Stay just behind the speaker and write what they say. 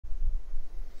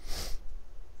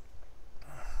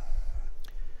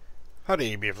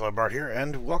Howdy, BFLO Bart here,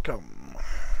 and welcome.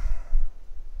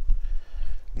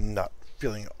 Not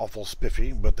feeling awful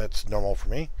spiffy, but that's normal for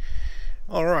me.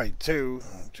 Alright, so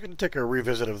just going to take a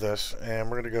revisit of this, and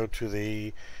we're going to go to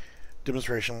the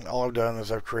demonstration. All I've done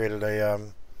is I've created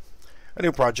a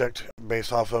new project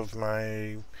based off of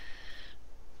my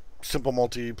simple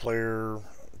multiplayer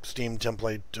Steam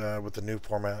template with the new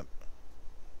format.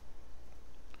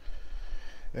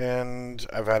 And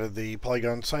I've added the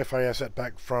POLYGON SciFi asset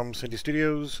pack from Synty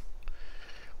Studios.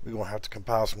 We're going to have to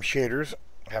compile some shaders.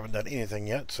 I haven't done anything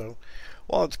yet, so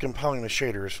while it's compiling the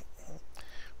shaders,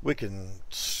 we can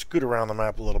scoot around the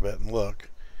map a little bit and look.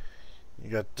 You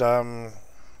got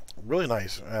really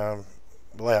nice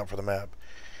layout for the map.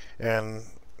 And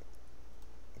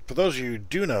for those of you who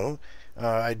do know,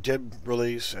 I did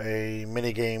release a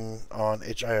mini game on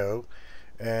itch.io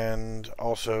and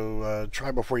also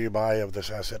try before you buy of this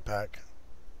asset pack.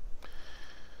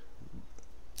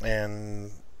 And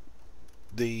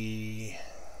the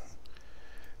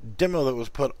demo that was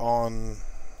put on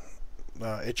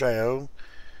itch.io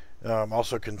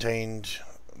also contained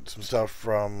some stuff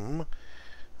from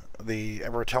the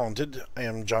ever talented I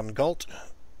am John Galt,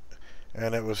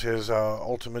 and it was his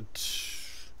ultimate,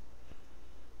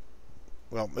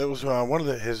 well, it was one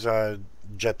of his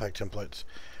jetpack templates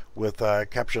with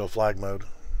capture the flag mode.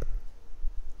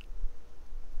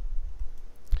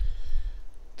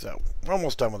 So we're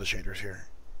almost done with the shaders here.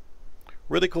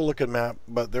 Really cool looking map,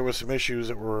 but there was some issues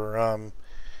that were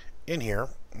in here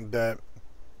that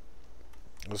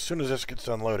as soon as this gets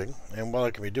done loading, and what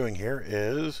I can be doing here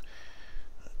is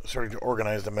starting to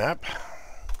organize the map.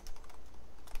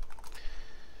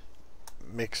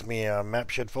 Makes me a map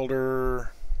shed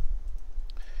folder.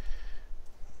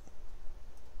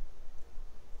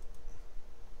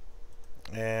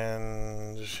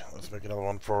 And let's make another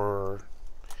one for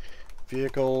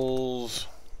vehicles.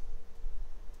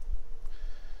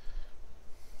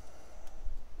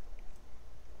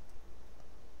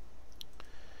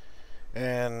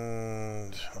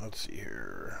 And let's see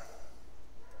here.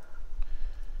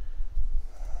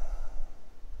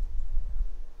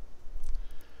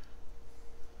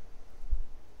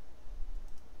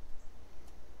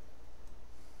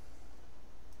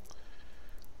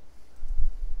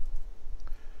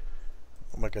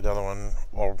 We'll make another one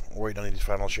while we're waiting on these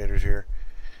final shaders here.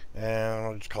 And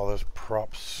I'll just call this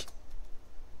props.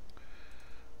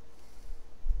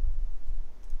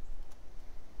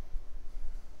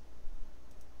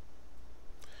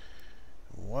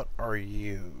 What are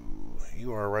you?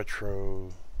 You are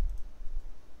retro.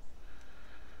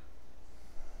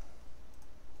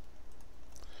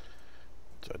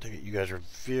 So I take it you guys are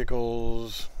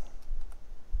vehicles.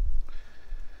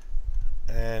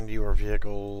 And you are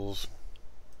vehicles.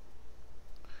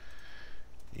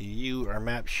 You are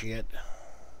map shit.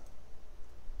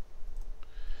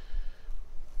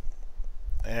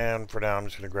 And for now I'm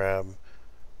just going to grab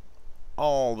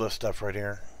all this stuff right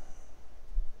here.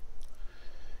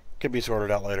 Could be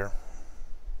sorted out later.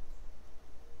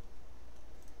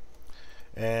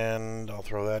 And I'll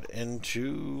throw that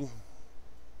into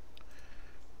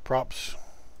props.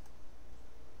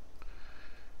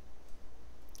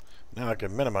 Now I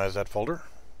can minimize that folder.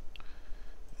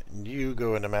 You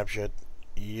go into map shit.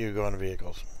 You go into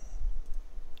vehicles.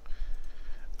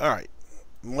 Alright.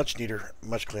 Much neater.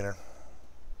 Much cleaner.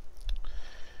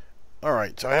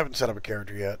 Alright, so I haven't set up a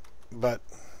character yet, but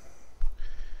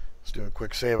let's do a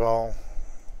quick save all.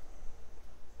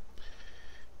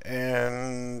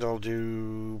 And I'll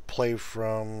do play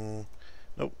from,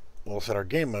 nope, we'll set our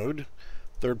game mode,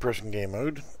 third person game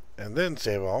mode, and then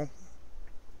save all.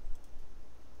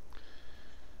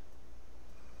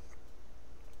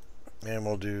 And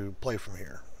we'll do play from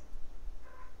here.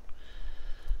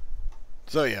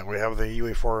 So yeah, we have the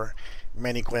UA4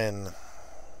 mannequin.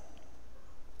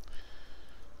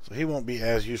 So he won't be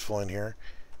as useful in here.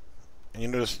 And you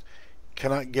notice,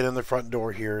 cannot get in the front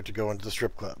door here to go into the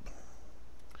strip club.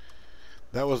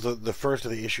 That was the first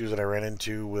of the issues that I ran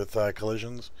into with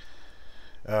collisions.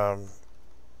 Kind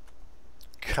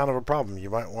of a problem.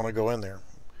 You might want to go in there.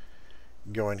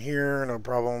 Go in here, no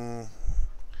problem.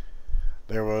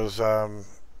 There was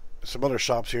some other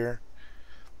shops here.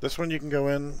 This one you can go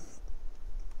in.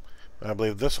 I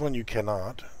believe this one you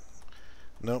cannot.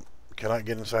 Nope, cannot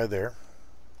get inside there.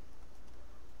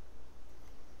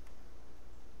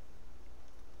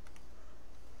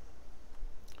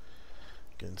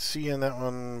 You can see in that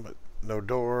one, but no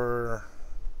door.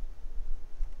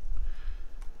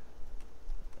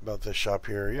 About this shop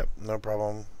here, yep, no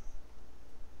problem.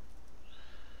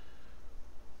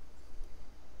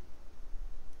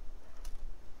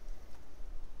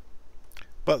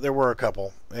 but there were a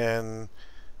couple. And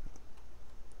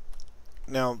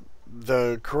now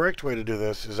the correct way to do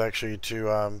this is actually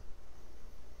to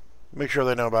make sure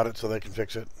they know about it so they can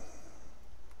fix it.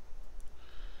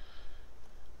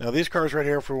 Now these cars right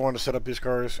here, if we want to set up these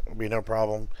cars, will be no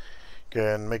problem.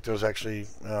 Can make those actually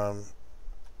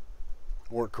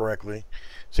work correctly.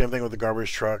 Same thing with the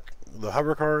garbage truck. The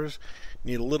hover cars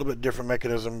need a little bit different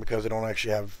mechanism because they don't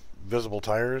actually have visible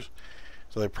tires,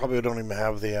 so they probably don't even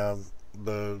have the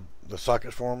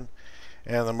sockets for them.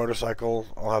 And the motorcycle,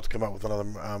 I'll have to come up with another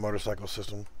motorcycle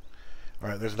system.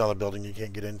 Alright, there's another building you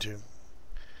can't get into.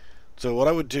 So what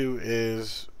I would do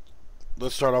is,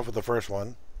 let's start off with the first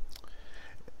one.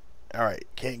 Alright,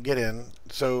 can't get in.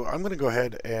 So I'm going to go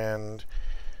ahead and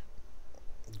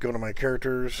go to my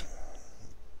characters,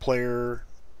 player,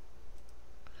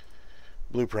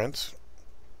 blueprints,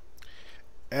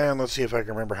 and let's see if I can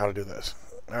remember how to do this.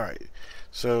 Alright,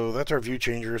 so that's our view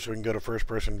changer, so we can go to first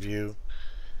person view.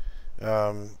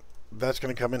 That's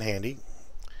going to come in handy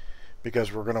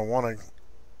because we're going to want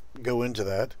to go into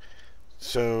that.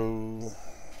 So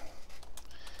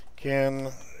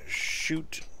can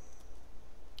shoot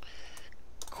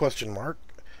question mark,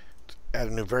 add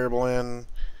a new variable in,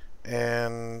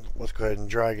 and let's go ahead and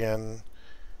drag in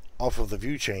off of the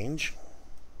view change,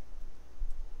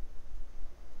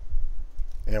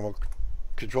 and we'll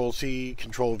Control C,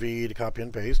 Control V to copy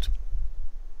and paste.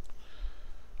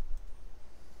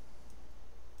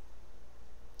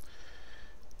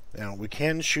 Now we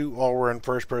can shoot while we're in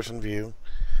first person view,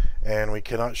 and we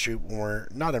cannot shoot when we're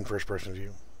not in first person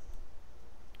view.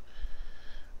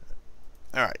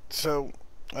 Alright, so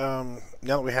now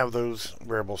that we have those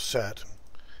variables set,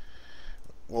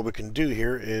 what we can do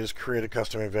here is create a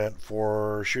custom event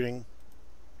for shooting.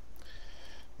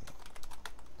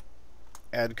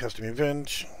 Add custom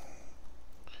event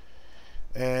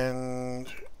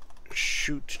and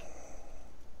shoot,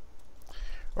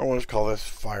 or we'll just call this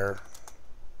fire.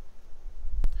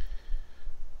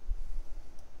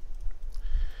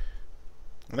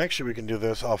 And actually we can do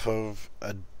this off of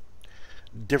a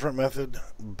different method,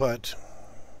 but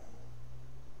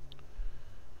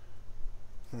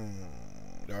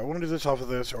do I want to do this off of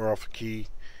this or off a key?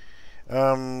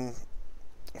 For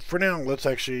now, let's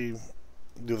actually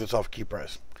do this off key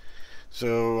press.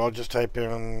 So I'll just type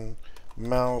in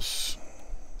mouse,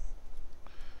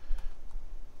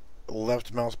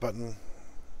 left mouse button.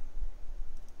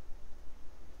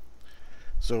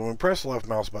 So when we press the left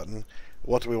mouse button,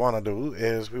 what we want to do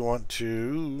is we want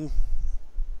to,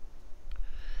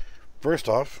 first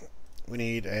off, we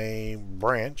need a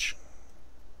branch,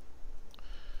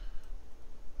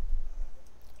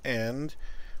 and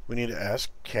we need to ask,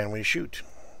 can we shoot?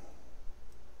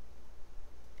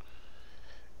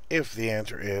 If the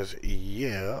answer is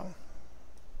yeah,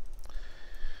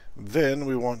 then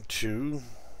we want to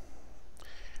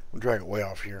drag it way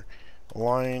off here.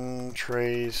 Line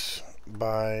trace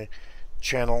by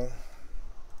channel,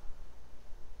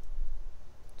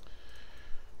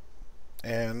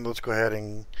 and let's go ahead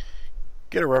and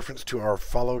get a reference to our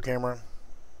follow camera.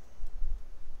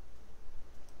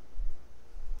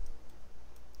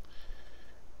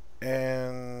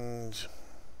 And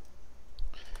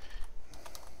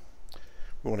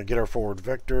we want to get our forward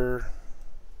vector,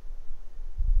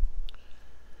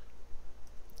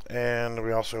 and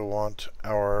we also want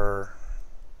our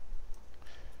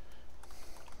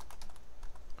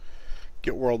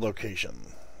get world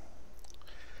location.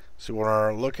 So we want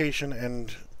our location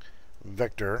and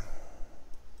vector,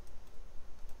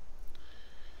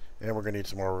 and we're going to need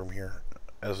some more room here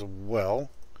as well.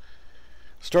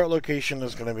 Start location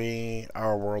is going to be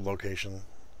our world location.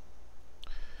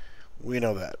 We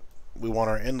know that. We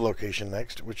want our end location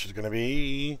next, which is going to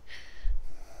be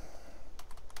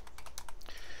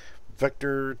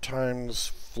vector times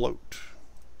float.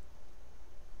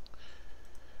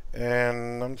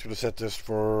 And I'm just going to set this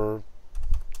for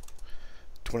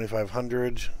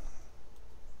 2500.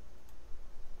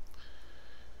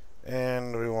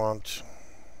 And we want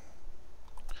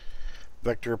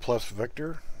vector plus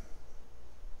vector.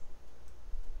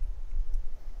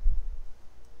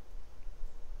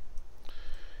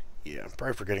 Yeah, I'm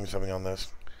probably forgetting something on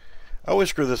this. I always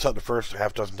screw this up the first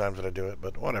half dozen times that I do it,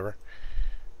 but whatever.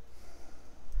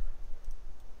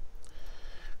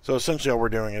 So essentially all we're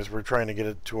doing is we're trying to get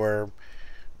it to where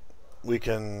we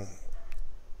can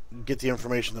get the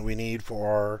information that we need for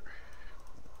our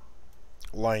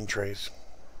line trace.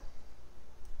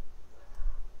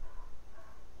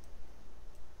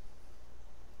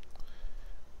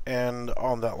 And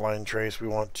on that line trace we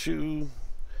want to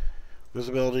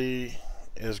visibility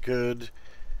is good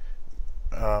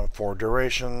for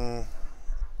duration,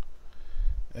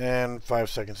 And 5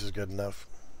 seconds is good enough.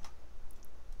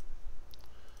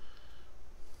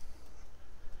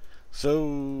 So,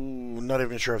 not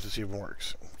even sure if this even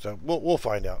works. So, we'll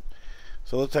find out.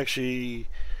 So, let's actually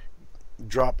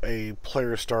drop a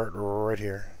player start right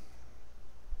here.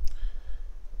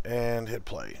 And hit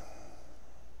play.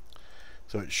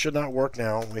 So, it should not work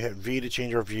now. We hit V to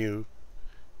change our view.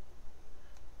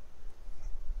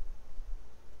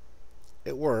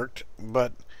 It worked,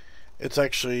 but it's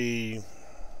actually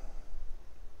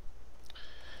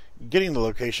getting the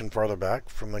location farther back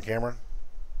from the camera.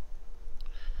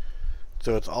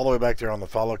 So it's all the way back there on the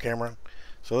follow camera.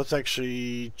 So let's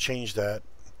actually change that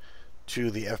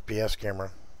to the FPS camera.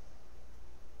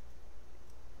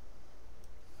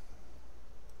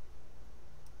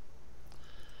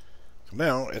 So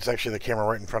now it's actually the camera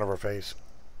right in front of our face.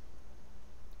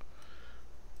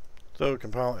 So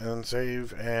compile and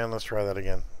save, and let's try that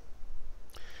again.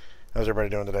 How's everybody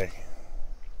doing today?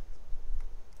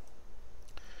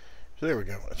 So there we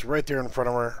go. It's right there in front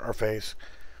of our face.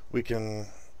 We can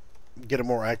get a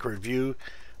more accurate view,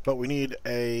 but we need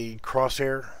a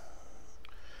crosshair.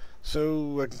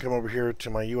 So I can come over here to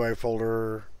my UI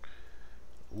folder,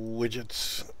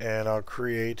 widgets, and I'll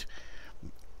create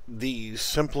the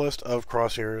simplest of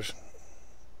crosshairs.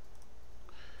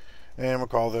 And we'll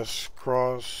call this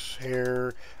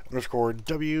crosshair underscore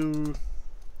W.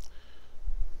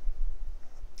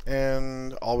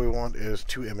 And all we want is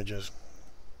 2 images.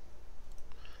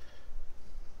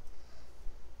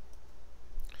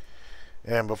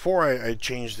 And before I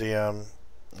change the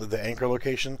anchor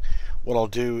location, what I'll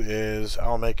do is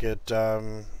I'll make it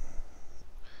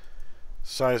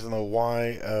size in the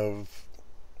Y of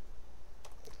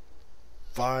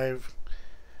 5,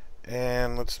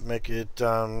 and let's make it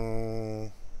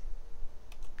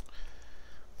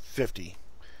 50.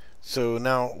 So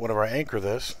now whenever I anchor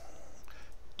this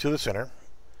to the center,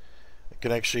 it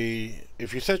can actually,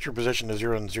 if you set your position to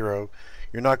 0 and 0,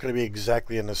 you're not going to be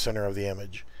exactly in the center of the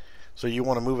image. So you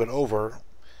want to move it over,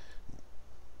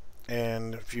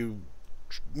 and if you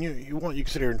can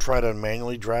sit here and try to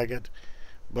manually drag it,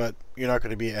 but you're not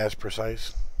going to be as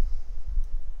precise.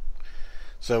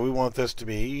 So we want this to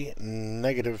be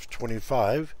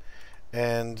 -25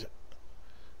 and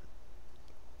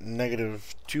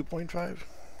 -2.5.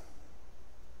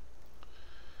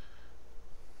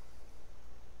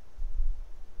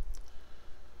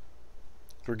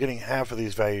 We're getting half of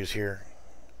these values here.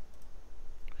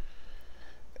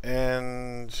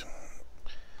 And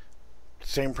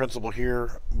same principle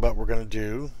here, but we're going to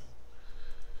do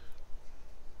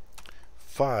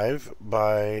 5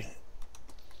 by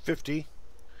 50,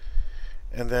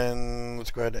 and then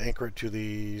let's go ahead and anchor it to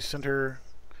the center,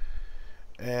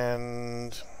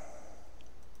 and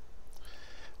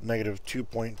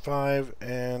 -2.5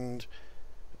 and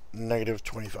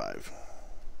 -25.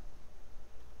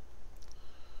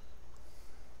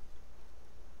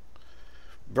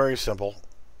 Very simple.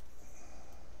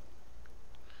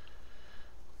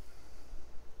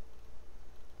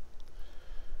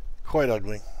 Quite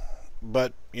ugly,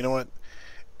 but you know what?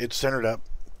 It's centered up.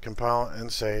 Compile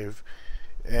and save,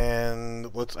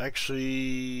 and let's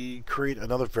actually create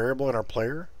another variable in our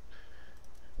player.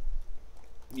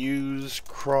 Use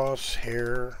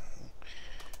crosshair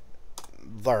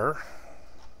there,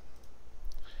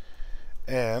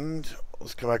 and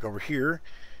let's come back over here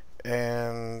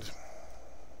and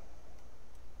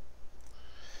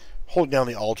hold down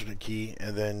the alternate key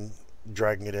and then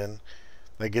dragging it in.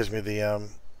 That gives me the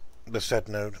set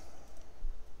node.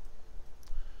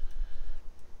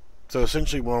 So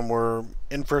essentially when we're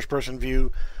in first person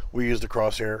view, we use the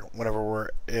crosshair. Whenever we're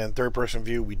in third person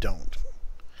view, we don't.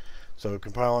 So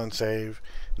compile and save.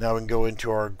 Now we can go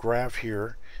into our graph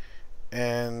here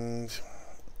and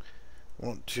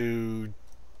want to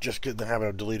just get in the habit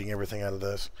of deleting everything out of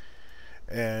this.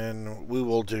 And we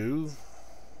will do,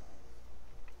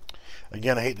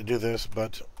 again, I hate to do this,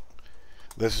 but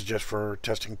this is just for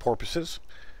testing purposes.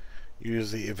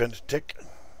 Use the event tick,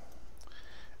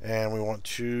 and we want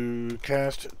to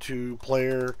cast to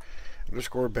player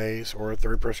underscore base or a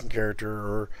third person character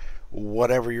or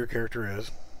whatever your character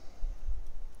is.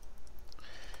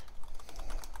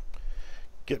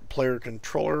 Get player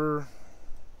controller.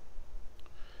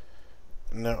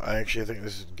 No, I actually think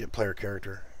this is get player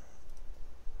character.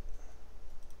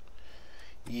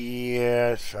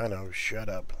 Yes, I know, shut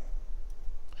up.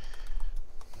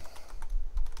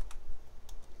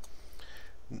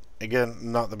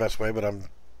 Again, not the best way, but I'm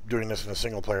doing this in a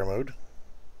single player mode.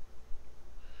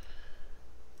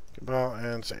 Compile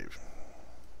and save.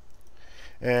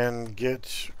 And get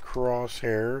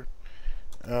crosshair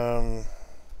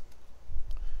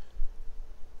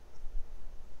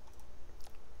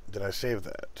Did I save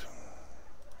that?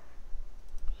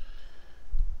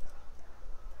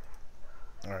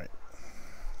 Alright.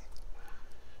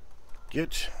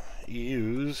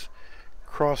 Use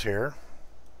crosshair.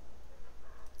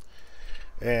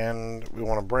 And we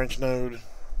want a branch node.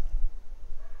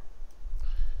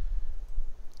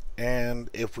 And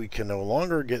if we can no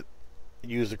longer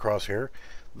use the crosshair,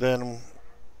 then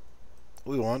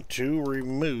we want to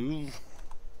remove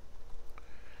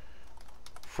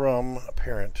from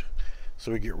parent,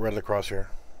 so we get rid of the crosshair.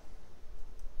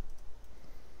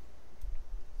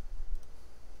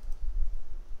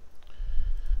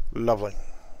 Lovely.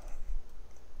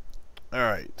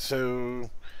 Alright, so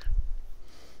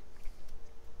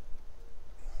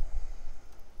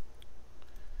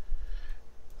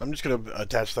I'm just going to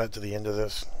attach that to the end of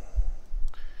this.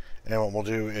 And what we'll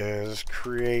do is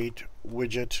create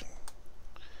widget.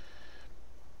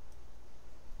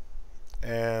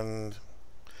 And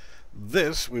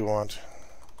this, we want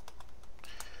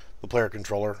the player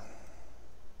controller.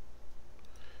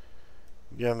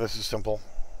 Again, this is simple.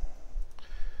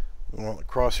 We want the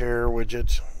crosshair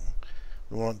widget.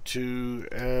 We want to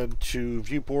add to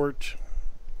viewport.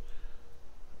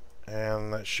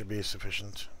 And that should be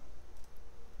sufficient.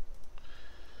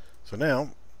 So now,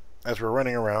 as we're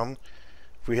running around,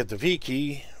 if we hit the V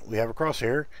key, we have a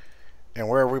crosshair. And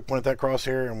wherever we point that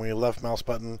crosshair and we left mouse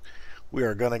button, we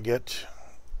are going to get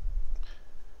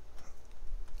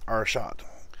our shot.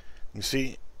 You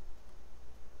see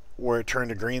where it turned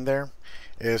to green there?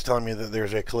 It is telling me that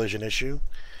there's a collision issue.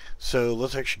 So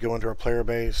let's actually go into our player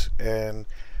base, and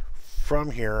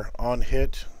from here on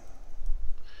hit,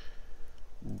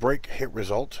 break hit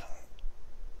result.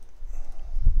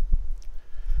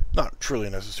 Not truly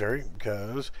necessary,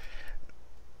 because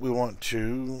we want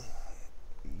to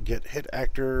get hit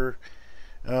actor.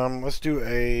 Let's do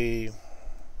a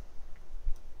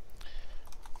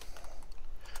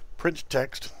print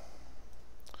text,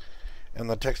 and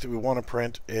the text that we want to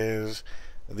print is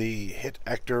the hit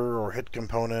actor or hit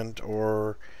component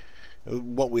or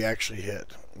what we actually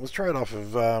hit. Let's try it off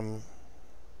of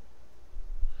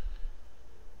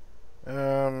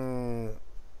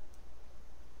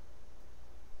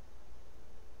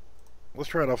let's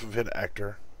try it off of hit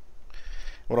actor.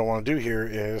 What I want to do here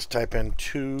is type in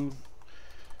to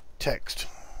text.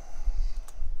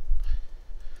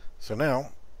 So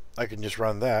now I can just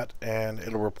run that and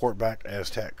it'll report back as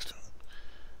text.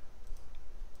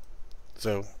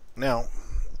 So now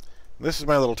this is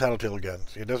my little tattletale gun.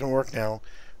 See, it doesn't work now.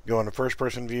 Go into first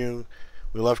person view,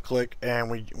 we left click,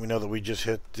 and we know that we just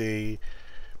hit the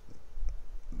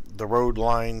road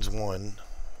lines 1.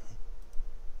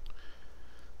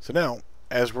 So now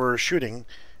as we're shooting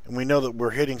and we know that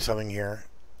we're hitting something here,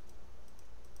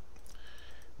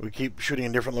 we keep shooting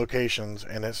in different locations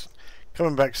and it's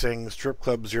coming back saying strip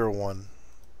club 01.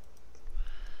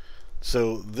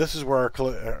 So this is where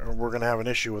we're going to have an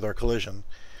issue with our collision,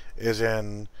 is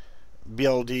in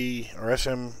BLD or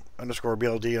SM underscore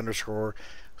BLD underscore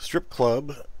strip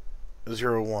club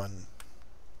 01.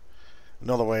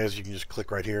 Another way is you can just click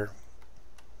right here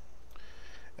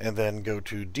and then go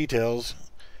to details,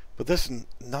 but this is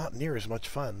not near as much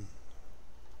fun.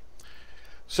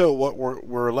 So what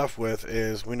we're left with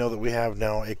is we know that we have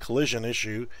now a collision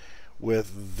issue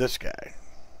with this guy,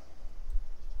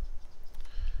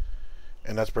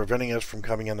 and that's preventing us from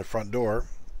coming in the front door.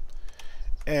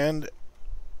 And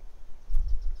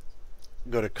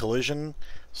go to collision,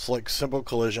 select simple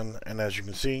collision, and as you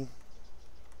can see,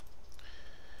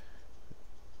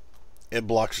 it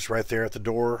blocks us right there at the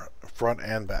door, front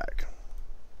and back.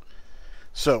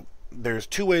 So there's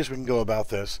two ways we can go about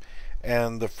this,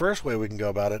 and the first way we can go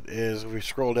about it is if we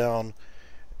scroll down,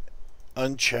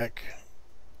 uncheck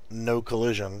no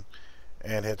collision,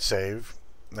 and hit save.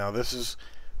 Now this is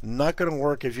not going to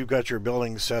work if you've got your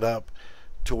building set up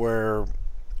to where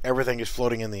everything is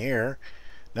floating in the air.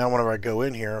 Now whenever I go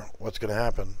in here, what's going to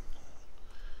happen?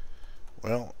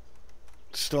 Well,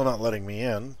 it's still not letting me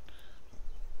in.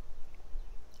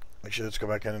 Actually, let's go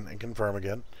back in and confirm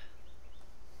again.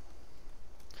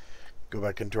 Go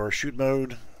back into our shoot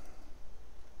mode.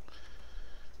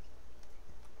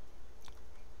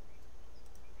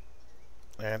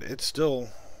 And it's still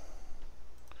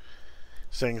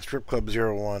saying strip club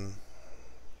 01,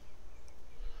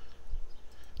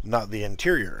 not the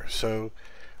interior. So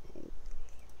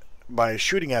by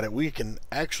shooting at it, we can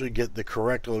actually get the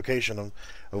correct location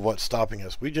of what's stopping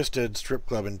us. We just did strip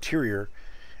club interior,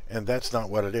 and that's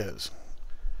not what it is.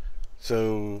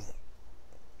 So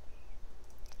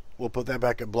we'll put that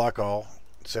back at block all,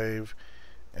 save,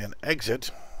 and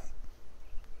exit.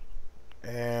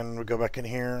 And we go back in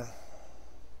here.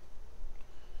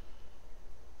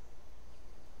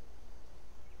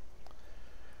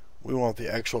 We want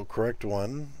the actual correct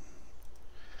one,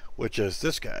 which is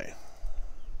this guy.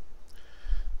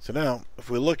 So now, if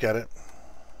we look at it,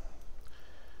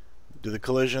 do the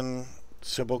collision,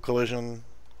 simple collision.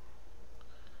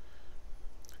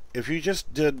 If you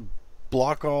just did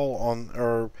block all on,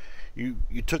 or you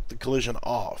took the collision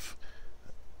off,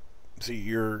 see,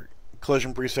 your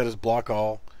collision preset is block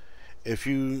all. If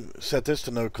you set this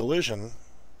to no collision,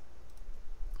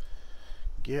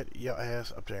 get your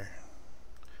ass up there,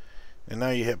 and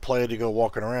now you hit play to go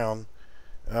walking around,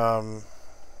 that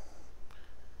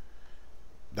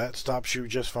stops you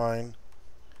just fine,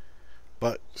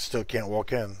 but still can't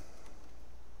walk in.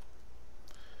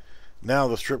 Now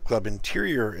the strip club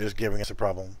interior is giving us a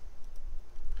problem.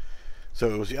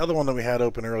 So it was the other one that we had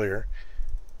open earlier.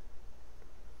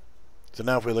 So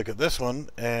now if we look at this one,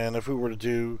 and if we were to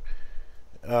do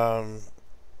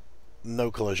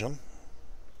no collision,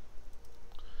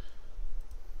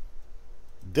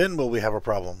 then will we have a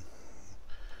problem?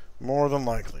 More than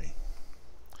likely.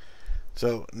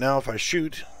 So now if I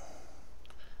shoot,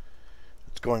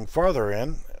 it's going farther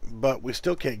in, but we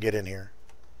still can't get in here.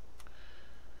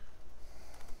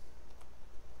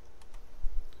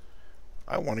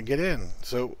 I want to get in.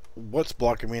 So what's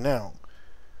blocking me now?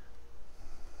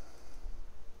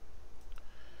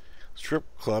 Strip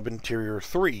Club Interior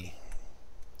 3.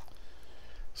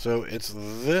 So it's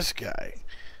this guy.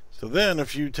 So then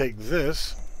if you take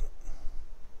this,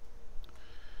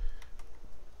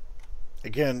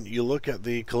 again, you look at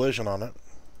the collision on it,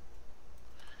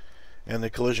 and the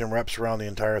collision wraps around the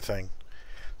entire thing.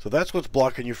 So that's what's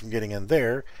blocking you from getting in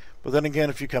there. But then again,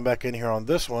 if you come back in here on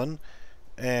this one,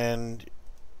 and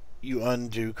you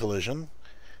undo collision,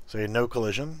 say no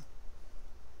collision,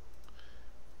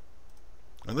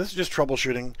 and this is just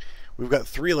troubleshooting. We've got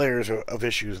 3 layers of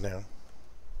issues now.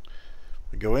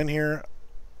 We go in here,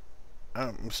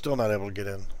 I'm still not able to get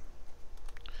in.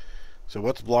 So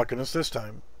what's blocking us this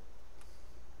time?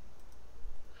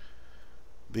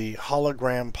 The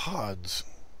hologram pods.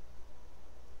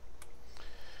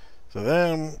 So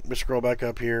then we scroll back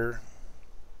up here.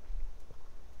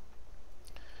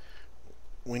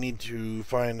 We need to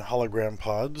find hologram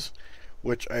pods,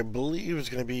 which I believe is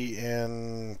going to be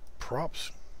in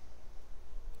props.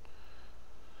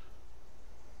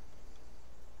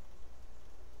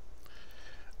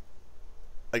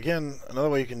 Again, another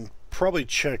way you can probably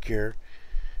check here,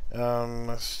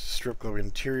 strip club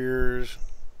interiors.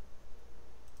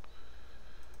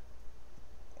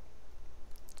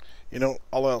 You know,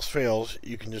 all else fails,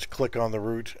 you can just click on the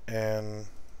root and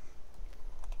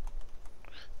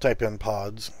type in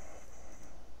pods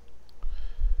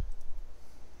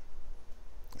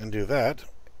and do that.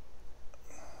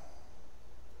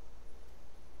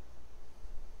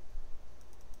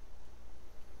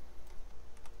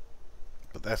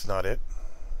 But that's not it.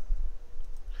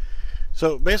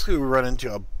 So basically we run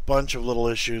into a bunch of little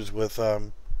issues with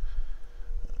and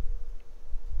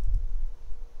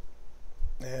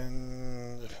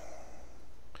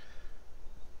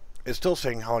it's still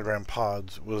saying hologram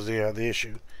pods was the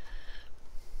issue.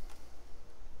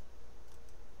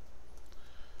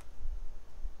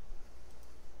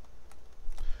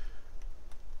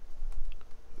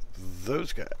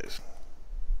 Those guys.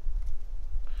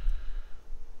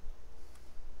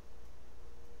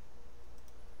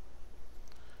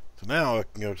 So now I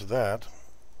can go to that.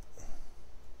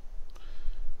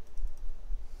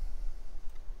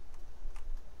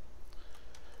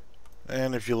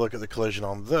 And if you look at the collision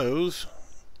on those,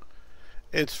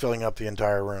 it's filling up the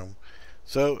entire room.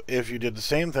 So if you did the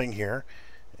same thing here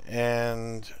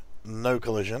and no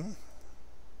collision,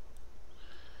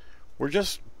 we're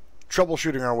just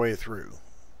troubleshooting our way through,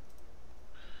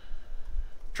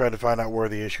 trying to find out where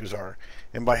the issues are.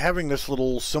 And by having this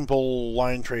little simple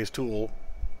line trace tool,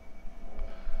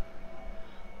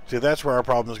 see, that's where our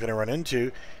problem is going to run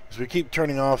into. Is we keep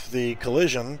turning off the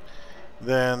collision,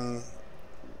 then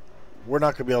we're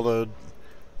not going to be able to,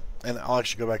 and I'll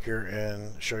actually go back here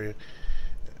and show you,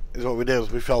 is what we did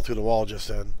is we fell through the wall just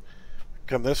then.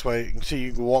 Come this way, you can see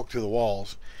you can walk through the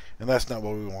walls, and that's not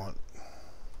what we want.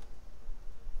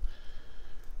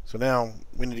 So now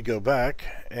we need to go back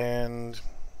and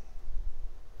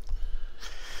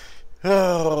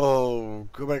go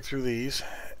back through these,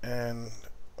 and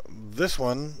this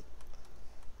one,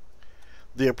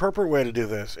 the appropriate way to do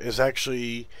this is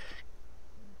actually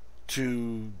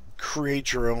to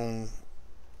create your own,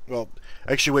 well,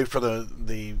 actually wait for the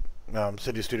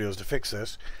Synty Studios to fix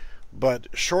this, but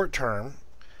short term,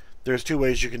 there's 2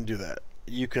 ways you can do that.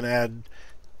 You can add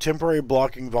temporary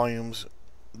blocking volumes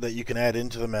that you can add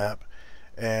into the map,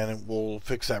 and it will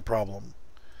fix that problem.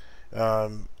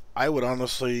 I I would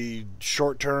honestly,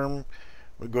 short term,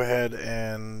 would go ahead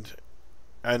and,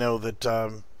 I know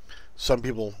that some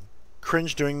people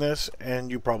cringe doing this, and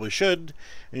you probably should,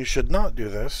 and you should not do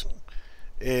this,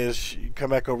 is you come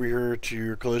back over here to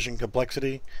your collision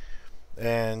complexity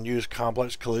and use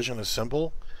complex collision as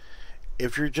simple.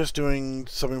 If you're just doing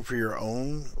something for your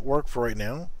own work for right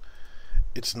now,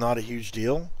 it's not a huge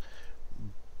deal,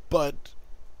 but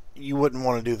you wouldn't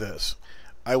want to do this.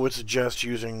 I would suggest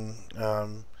using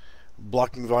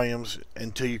blocking volumes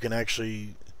until you can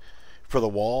actually, for the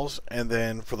walls, and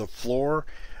then for the floor,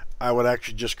 I would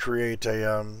actually just create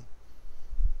a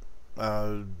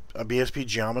BSP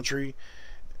geometry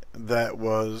that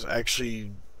was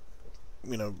actually,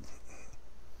 you know,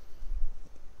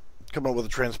 come up with a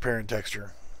transparent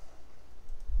texture.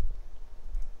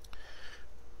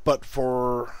 But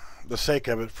for the sake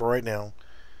of it, for right now,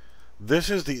 this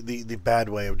is the bad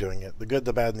way of doing it. The good,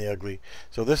 the bad, and the ugly.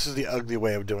 So this is the ugly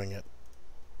way of doing it.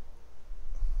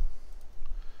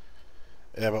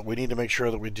 Yeah, but we need to make sure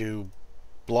that we do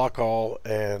block all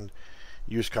and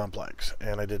use complex.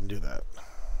 And I didn't do that.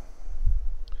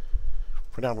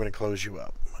 For now, I'm going to close you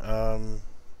up.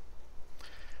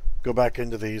 Go back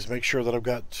into these. Make sure that I've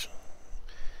got...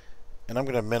 And I'm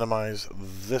going to minimize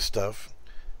this stuff,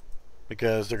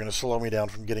 because they're going to slow me down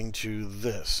from getting to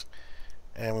this.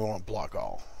 And we want block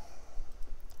all.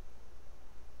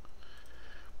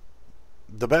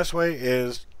 The best way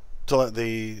is to let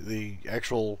the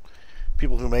actual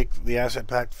people who make the asset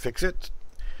pack fix it.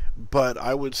 But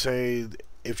I would say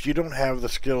if you don't have the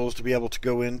skills to be able to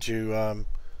go into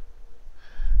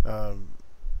the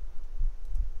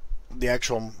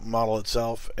actual model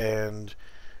itself and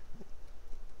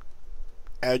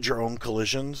add your own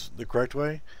collisions the correct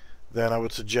way, then I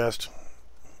would suggest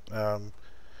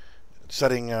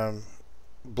setting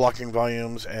blocking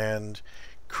volumes and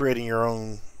creating your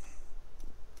own,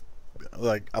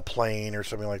 like a plane or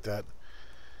something like that.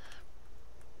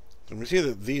 So we see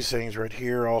that these things right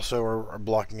here also are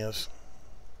blocking us.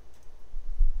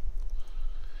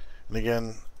 And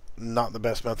again, not the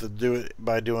best method to do it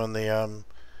by doing the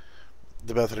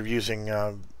method of using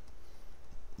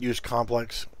use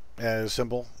complex as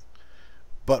simple,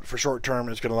 but for short term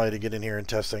it's going to allow you to get in here and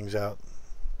test things out.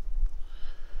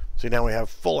 See, now we have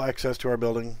full access to our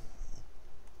building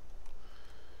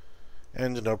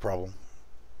and no problem.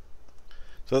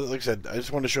 So like I said, I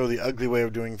just wanted to show the ugly way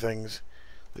of doing things.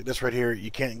 Like this right here,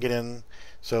 you can't get in,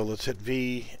 so let's hit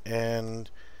V, and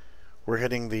we're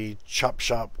hitting the Chop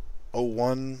Shop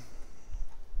 01,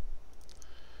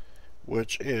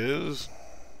 which is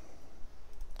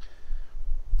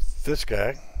this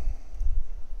guy.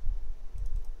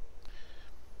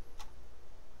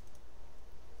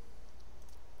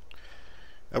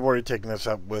 I've already taken this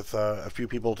up with a few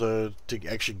people to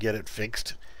actually get it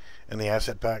fixed in the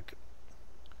asset pack,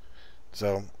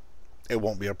 so it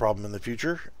won't be a problem in the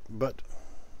future. But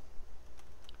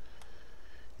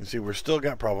you can see we're still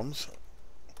got problems.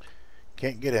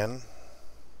 Can't get in.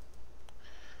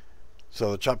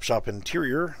 So the Chop Shop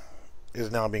interior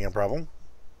is now being a problem.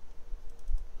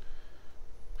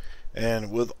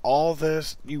 And with all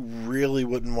this, you really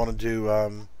wouldn't want to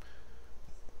do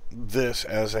this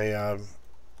as a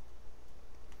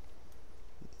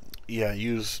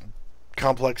use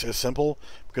complex as simple,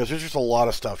 because there's just a lot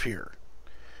of stuff here.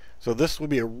 So this would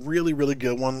be a really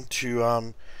good one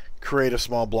to create a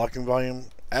small blocking volume.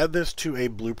 Add this to a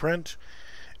blueprint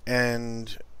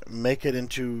and make it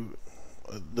into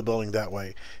the building that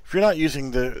way. If you're not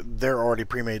using their already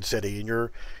pre-made city and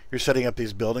you're setting up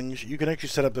these buildings, you can actually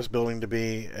set up this building to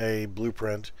be a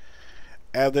blueprint.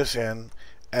 Add this in,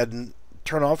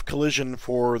 turn off collision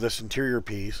for this interior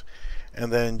piece,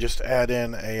 and then just add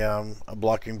in a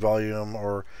blocking volume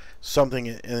or something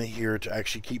in here to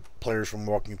actually keep players from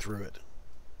walking through it.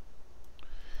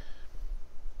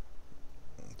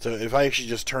 So if I actually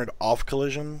just turned off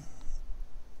collision,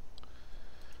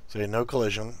 say no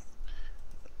collision,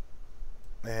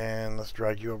 and let's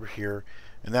drag you over here,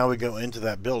 and now we go into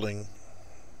that building,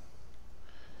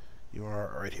 you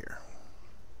are right here.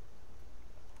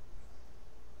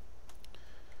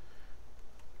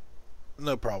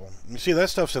 No problem. You see, that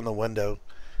stuff's in the window,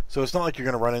 so it's not like you're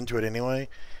going to run into it anyway.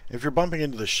 If you're bumping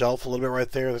into the shelf a little bit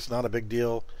right there, that's not a big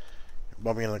deal. You're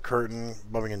bumping into the curtain,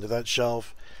 bumping into that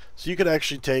shelf. So you could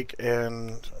actually take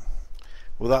and,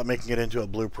 without making it into a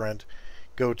blueprint,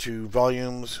 go to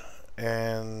volumes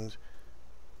and,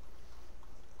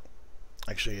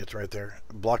 actually it's right there,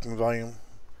 blocking volume.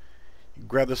 You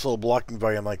grab this little blocking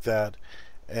volume like that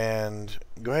and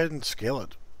go ahead and scale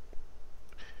it.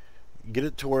 Get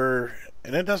it to where,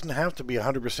 and it doesn't have to be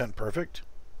 100% perfect,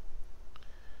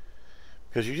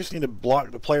 because you just need to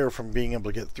block the player from being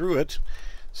able to get through it,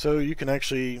 so you can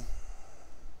actually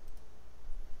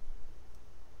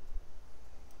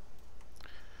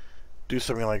do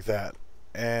something like that.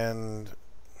 And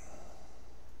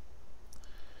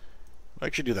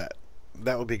actually do that.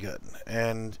 That would be good.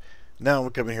 And now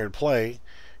we come in here to play,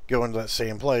 go into that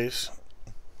same place,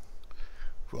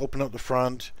 open up the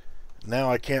front.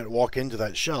 Now I can't walk into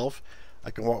that shelf.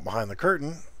 I can walk behind the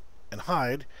curtain and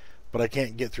hide, but I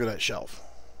can't get through that shelf.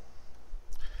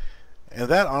 And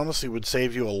that honestly would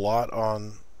save you a lot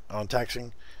on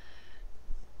taxing.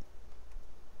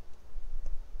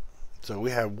 So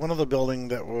we have one other building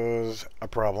that was a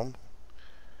problem.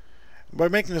 By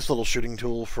making this little shooting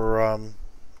tool for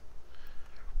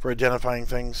identifying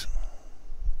things.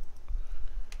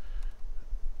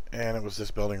 And it was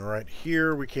this building right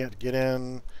here. We can't get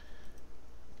in.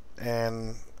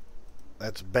 And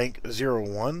that's Bank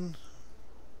 01.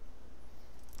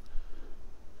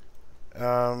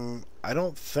 I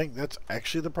don't think that's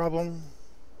actually the problem.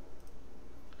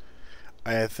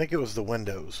 I think it was the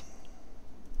windows.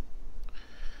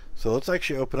 So let's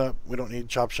actually open up. We don't need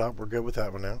Chop Shop. We're good with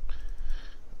that one now.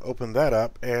 Open that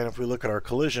up, and if we look at our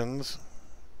collisions,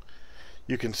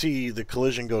 you can see the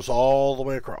collision goes all the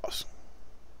way across.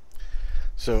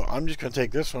 So I'm just going to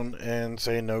take this one and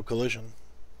say no collision.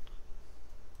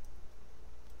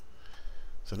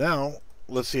 So now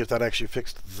let's see if that actually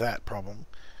fixed that problem.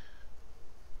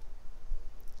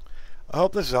 I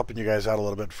hope this is helping you guys out a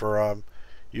little bit for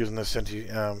using this Synty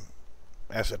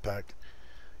asset pack.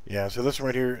 Yeah, so this one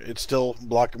right here, it's still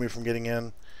blocking me from getting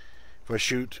in. If I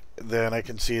shoot, then I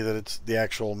can see that it's the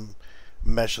actual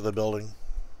mesh of the building.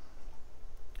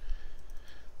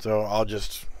 So I'll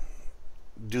just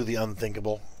do the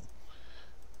unthinkable.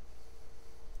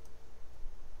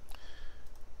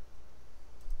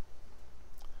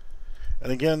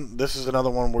 And again, this is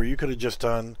another one where you could have just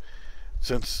done,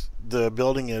 since the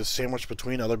building is sandwiched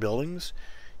between other buildings,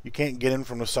 you can't get in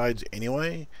from the sides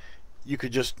anyway. You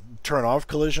could just turn off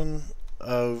collision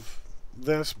of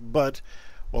this, but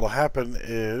what'll happen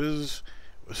is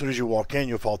as soon as you walk in,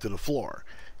 you'll fall through the floor.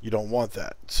 You don't want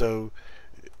that. So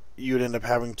you'd end up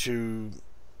having to,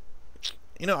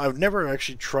 you know, I've never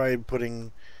actually tried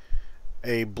putting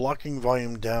a blocking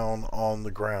volume down on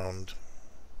the ground.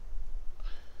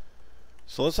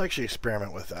 So let's actually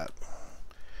experiment with that.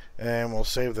 And we'll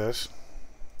save this.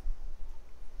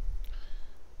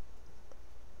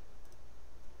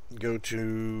 Go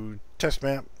to test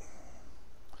map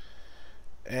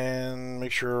and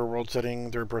make sure world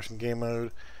setting, third person game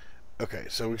mode. Okay,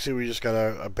 so we see we just got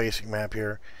a basic map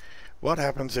here. What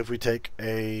happens if we take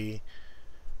a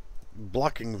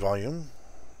blocking volume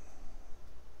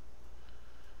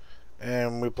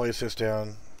and we place this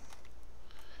down?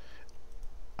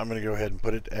 I'm going to go ahead and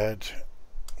put it at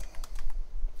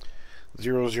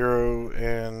 0, 0,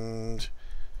 and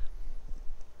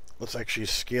let's actually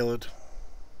scale it.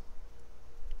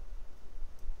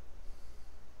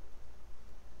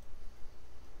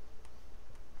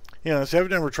 Yeah, see, I've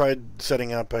never tried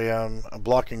setting up a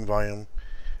blocking volume.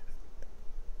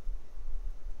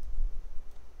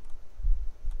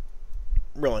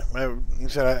 Really,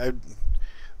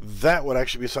 that would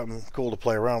actually be something cool to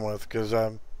play around with, because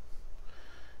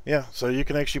yeah, so you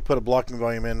can actually put a blocking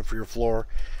volume in for your floor.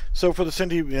 So for the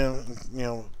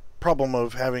Synty, problem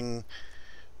of having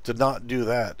to not do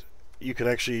that, you could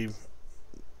actually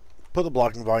put the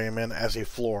blocking volume in as a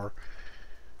floor.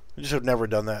 I just have never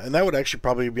done that, and that would actually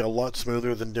probably be a lot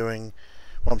smoother than doing.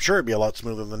 Well, I'm sure it'd be a lot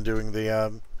smoother than doing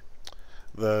the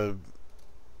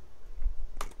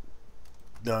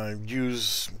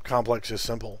use complex is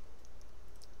simple.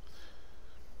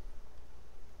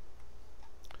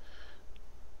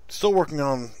 Still working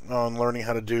on learning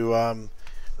how to do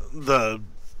the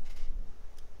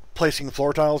placing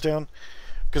floor tiles down,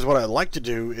 because what I'd like to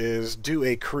do is do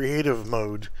a creative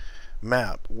mode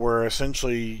map where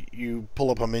essentially you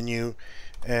pull up a menu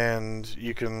and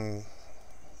you can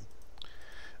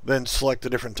then select the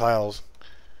different tiles.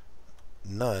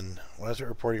 None. Why is it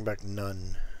reporting back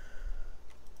none?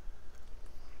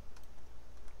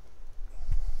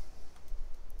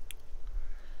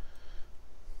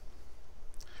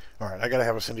 Alright, I gotta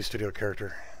have a Synty Studio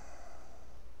character.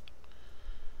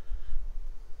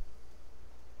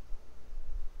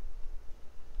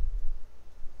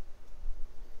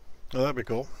 Oh, that'd be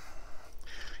cool.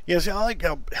 Yeah, see, I like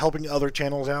helping other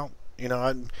channels out. You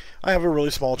know, I have a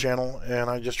really small channel, and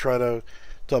I just try to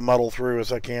muddle through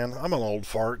as I can. I'm an old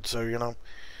fart, so I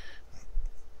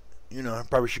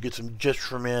probably should get some gifs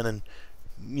from in and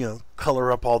color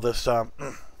up all this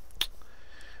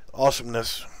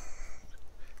awesomeness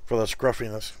for the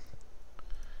scruffiness.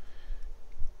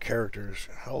 characters.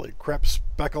 Holy crap,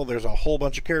 Speckle, there's a whole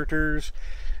bunch of characters.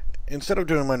 Instead of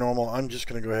doing my normal, I'm just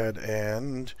going to go ahead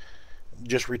and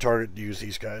just retarget to use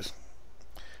these guys.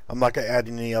 I'm not going to add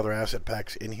any other asset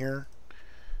packs in here.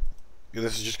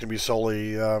 This is just going to be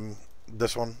solely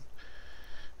this one.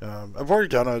 I've already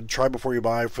done a try before you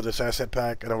buy for this asset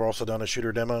pack, and I've also done a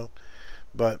shooter demo.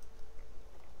 But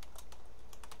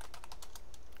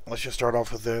let's just start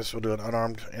off with this. We'll do an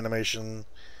unarmed animation.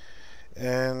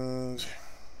 And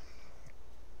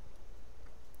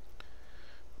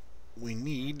we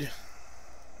need...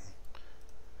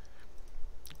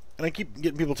 And I keep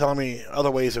getting people telling me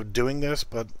other ways of doing this,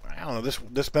 but I don't know,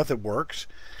 this method works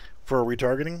for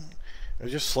retargeting. I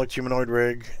just select humanoid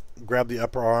rig, grab the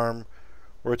upper arm,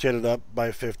 rotate it up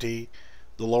by 50,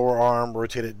 the lower arm,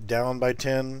 rotate it down by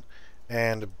 10,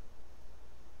 and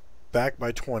back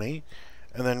by 20,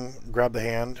 and then grab the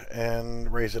hand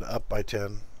and raise it up by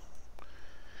 10.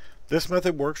 This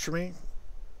method works for me.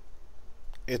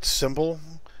 It's simple.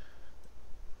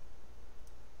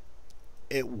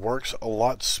 It works a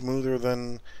lot smoother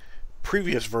than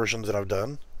previous versions that I've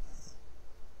done.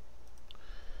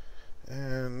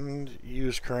 And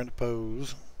use current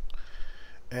pose.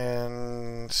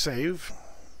 And save.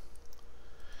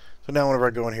 So now whenever I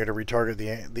go in here to retarget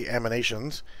the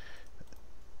animations,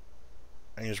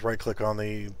 I just right click on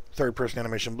the third person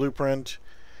animation blueprint,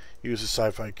 use a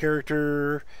SciFi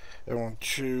character. I want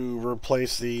to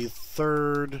replace the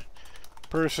third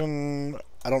person.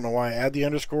 I don't know why I add the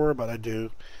underscore, but I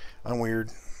do. I'm weird.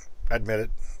 I admit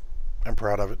it. I'm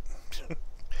proud of it.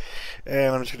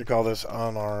 And I'm just going to call this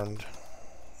unarmed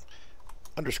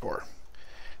underscore.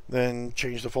 Then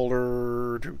change the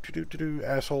folder to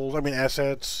assholes. I mean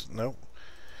assets. No.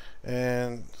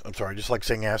 And I'm sorry, just like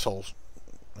saying assholes.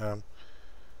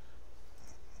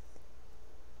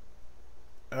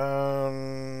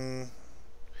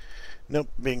 Nope,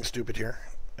 being stupid here.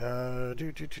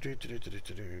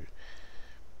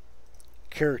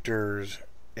 Characters,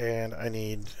 and I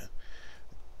need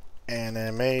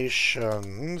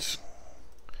animations.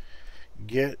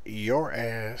 Get your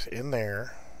ass in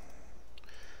there.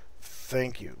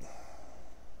 Thank you.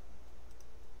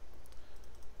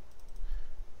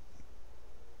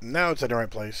 Now it's in the right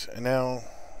place, and now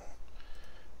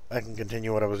I can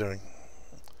continue what I was doing.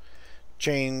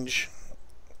 Change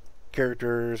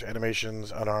characters,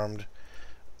 animations, unarmed.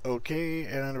 Okay,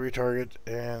 and retarget,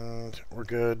 and we're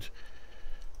good.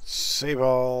 Save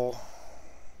all.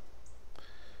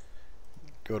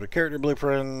 Go to character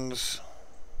blueprints.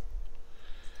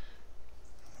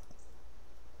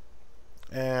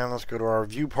 And let's go to our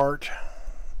view part.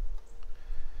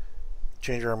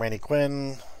 Change our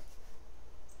mannequin.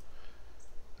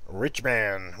 Rich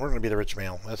man. We're going to be the rich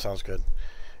male. That sounds good.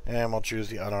 And we'll choose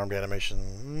the unarmed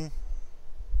animation.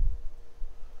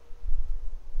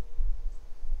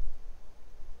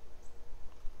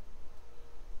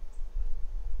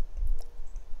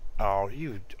 Oh,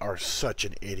 you are such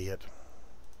an idiot.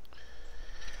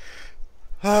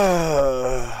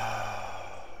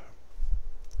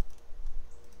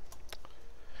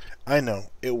 I know,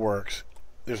 it works.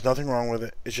 There's nothing wrong with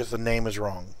it. It's just the name is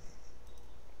wrong.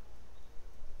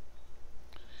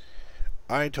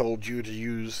 I told you to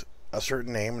use a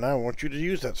certain name, and I want you to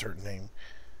use that certain name.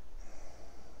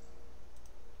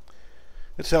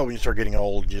 It's hell when you start getting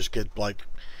old. You just get, like,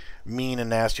 mean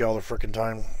and nasty all the frickin'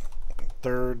 time.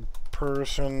 Third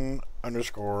person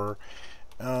underscore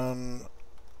unarmed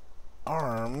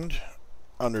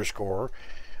underscore.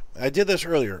 I did this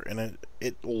earlier, and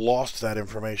it lost that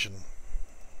information.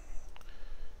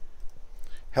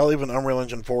 Hell, even Unreal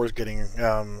Engine 4 is getting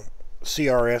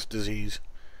CRS disease.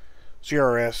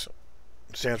 CRS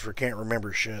stands for can't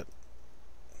remember shit.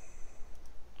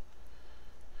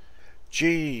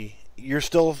 Gee, you're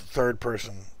still third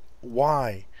person.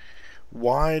 Why?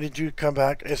 Why did you come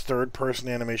back as third person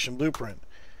animation blueprint?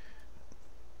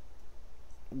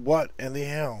 What in the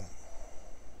hell?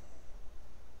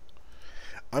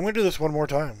 I'm going to do this one more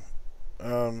time.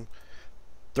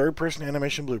 Third person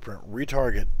animation blueprint.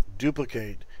 Retarget.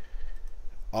 Duplicate.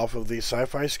 Off of the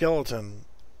SciFi skeleton,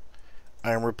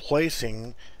 I am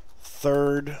replacing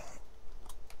third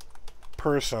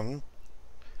person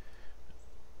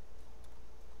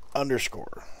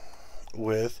underscore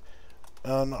with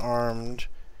unarmed.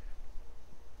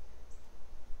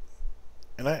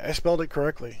 And I spelled it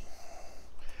correctly.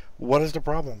 What is the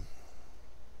problem?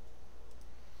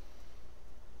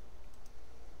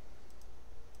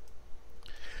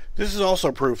 This is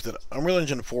also proof that Unreal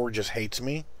Engine 4 just hates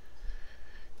me.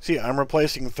 See, I'm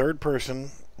replacing third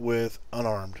person with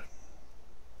unarmed.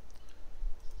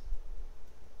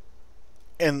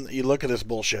 And you look at this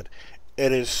bullshit.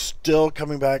 It is still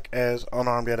coming back as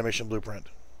unarmed animation blueprint.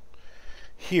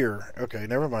 Here, okay,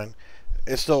 never mind.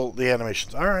 It's still the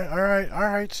animations.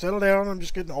 Alright, settle down. I'm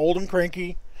just getting old and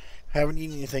cranky. Haven't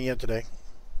eaten anything yet today.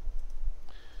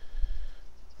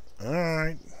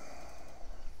 Alright.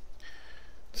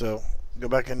 So, go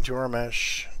back into our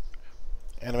mesh.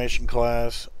 Animation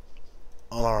class.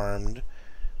 Unarmed.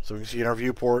 So we can see in our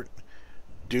viewport.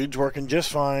 Dude's working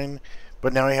just fine.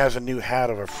 But now he has a new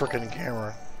hat of a frickin'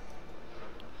 camera.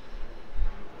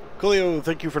 Coolio,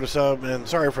 thank you for the sub. And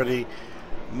sorry for the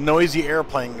noisy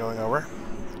airplane going over.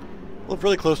 Live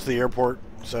really close to the airport.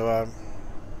 So,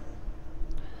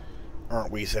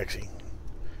 aren't we sexy?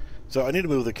 So I need to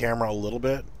move the camera a little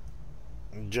bit.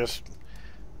 Just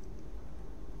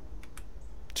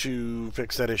to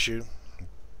fix that issue.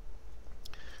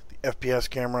 The FPS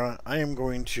camera, I am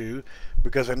going to,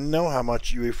 because I know how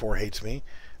much UE4 hates me,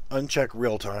 uncheck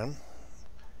real time.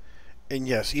 And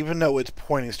yes, even though it's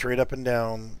pointing straight up and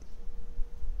down,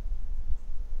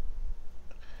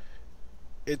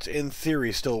 it's in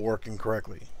theory still working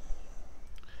correctly.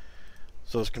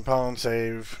 So let's compile and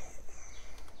save.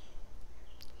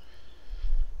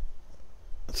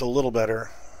 It's a little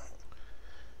better.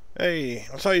 Hey,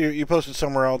 I saw you posted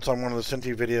somewhere else on one of the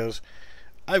Synty videos.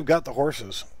 I've got the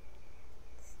horses.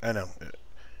 I know.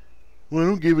 Well, I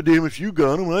don't give a damn if you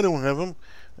got them. I don't have them.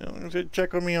 You know,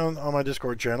 check with me on my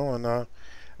Discord channel, and I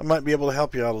might be able to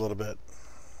help you out a little bit.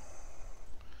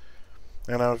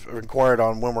 And I've inquired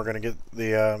on when we're going to get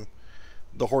the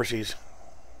horsies.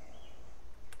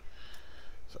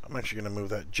 So I'm actually going to move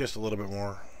that just a little bit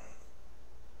more.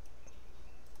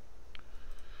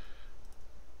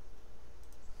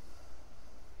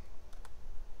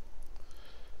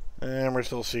 And we're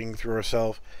still seeing through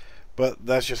ourselves. But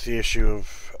that's just the issue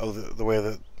of the way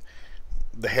that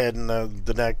the head and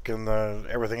the neck and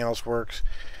everything else works.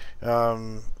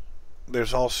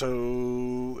 There's also,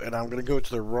 and I'm going to go to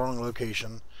the wrong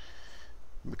location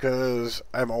because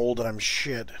I'm old and I'm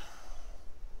shit.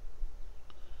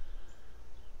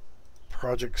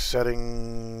 Project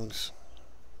settings.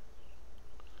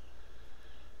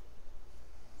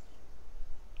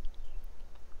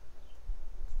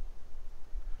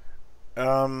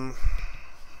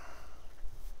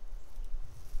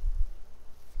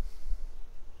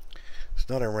 It's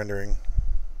not a rendering.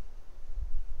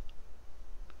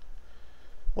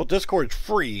 Well, Discord's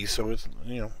free, so it's,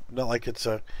 you know, not like it's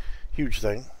a huge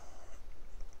thing.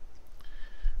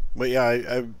 But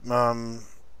yeah,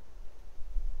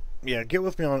 yeah, get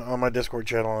with me on my Discord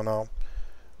channel, and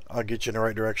I'll get you in the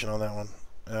right direction on that one.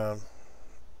 I'm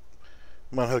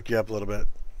gonna hook you up a little bit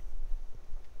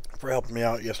for helping me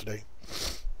out yesterday.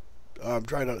 I'm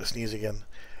trying not to sneeze again.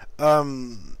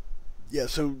 Yeah,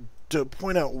 so to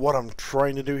point out what I'm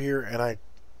trying to do here, and I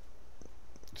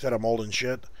said I'm old and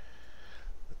shit,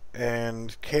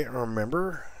 and can't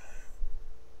remember.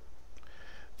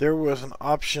 There was an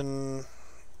option,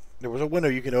 there was a window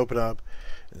you can open up,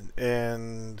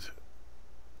 and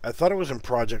I thought it was in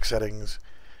project settings.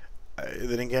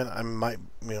 Then again, I might,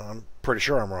 you know, I'm pretty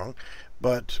sure I'm wrong,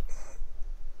 but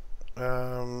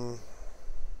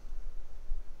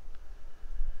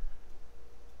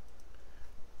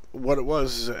what it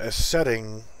was is a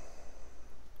setting.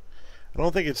 I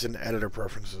don't think it's in editor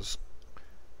preferences.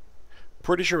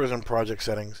 Pretty sure it was in project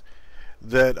settings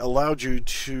that allowed you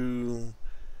to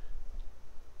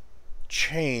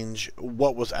change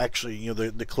what was actually, you know,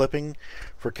 the clipping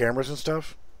for cameras and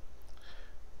stuff.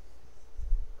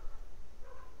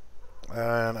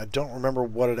 And I don't remember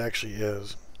what it actually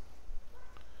is.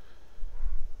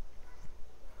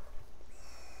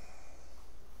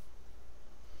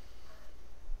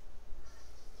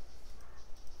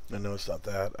 I know it's not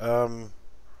that.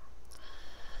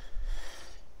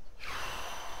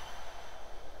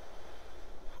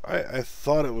 I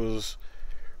thought it was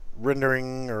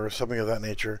rendering or something of that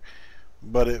nature,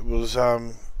 but it was,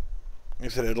 like I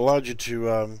said, it allowed you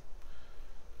to,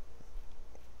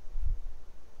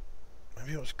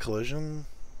 maybe it was collision?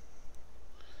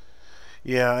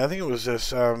 Yeah, I think it was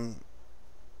this,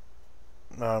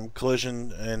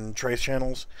 collision and trace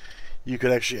channels. You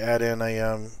could actually add in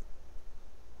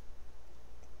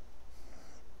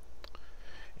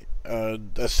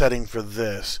a setting for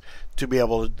this to be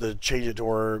able to change it to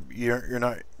where you're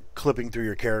not clipping through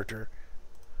your character.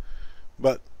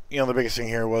 But you know, the biggest thing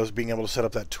here was being able to set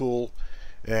up that tool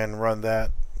and run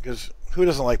that, because who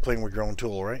doesn't like playing with your own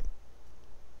tool, right?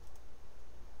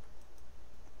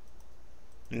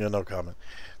 Yeah, no comment.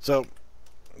 So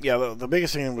yeah, the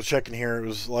biggest thing I was checking here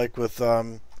was like with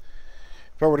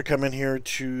if I were to come in here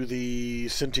to the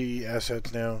Synty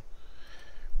assets now,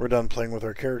 We're done playing with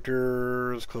our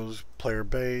characters. Close player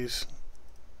base.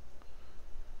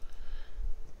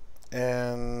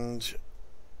 And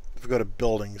if we go to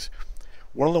buildings,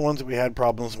 one of the ones that we had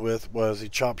problems with was the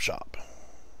chop shop.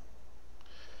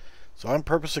 So I'm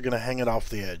purposely going to hang it off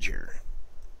the edge here.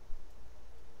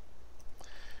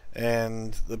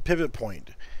 And the pivot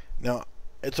point. Now,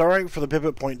 it's alright for the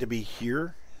pivot point to be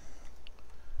here.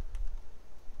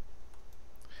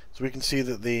 So we can see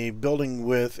that the building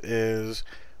width is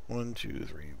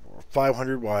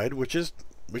 500 wide, which is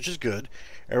good.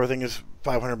 Everything is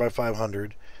 500 by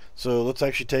 500. So let's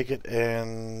actually take it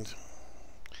and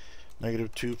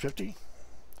negative 250.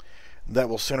 That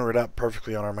will center it up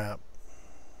perfectly on our map.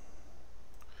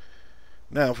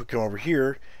 Now if we come over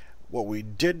here, what we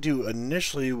did do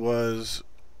initially was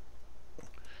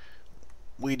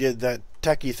we did that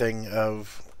techie thing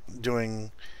of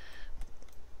doing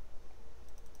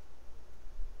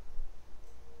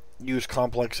use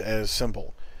complex as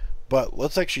simple. But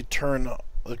let's actually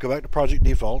let's go back to project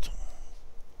default.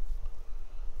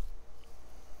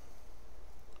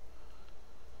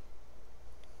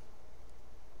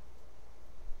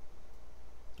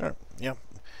 Alright, yeah.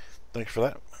 Thanks for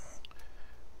that.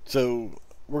 So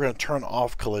we're going to turn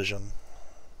off collision.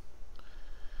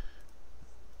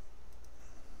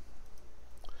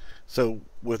 So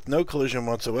with no collision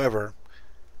whatsoever,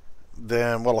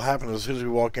 then what will happen is as soon as we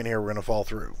walk in here, we're going to fall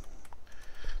through.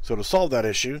 So to solve that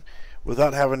issue,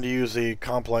 without having to use the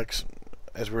complex,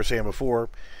 as we were saying before,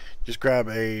 just grab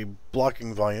a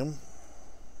blocking volume.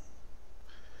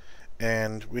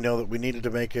 And we know that we needed to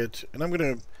make it, and I'm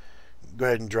going to go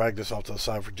ahead and drag this off to the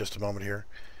side for just a moment here.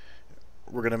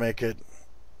 We're going to make it,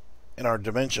 in our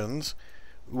dimensions,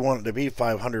 we want it to be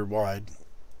 500 wide.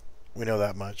 We know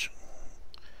that much.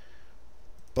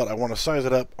 But I want to size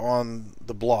it up on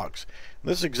the blocks. And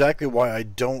this is exactly why I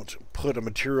don't put a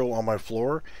material on my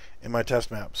floor in my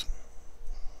test maps.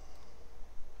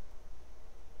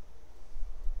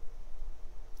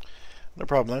 No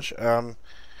problem, Nash.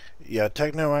 Yeah,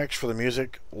 Techno-Axe for the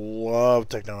music. Love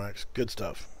Techno-Axe. Good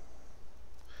stuff.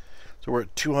 So we're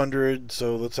at 200,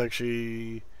 so that's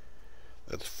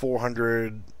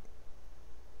 400.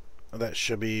 That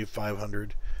should be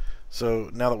 500.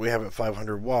 So now that we have it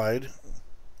 500 wide,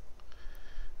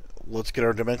 let's get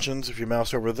our dimensions. If you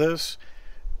mouse over this,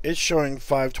 it's showing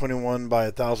 521 by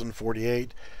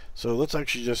 1048. So let's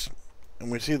actually just, and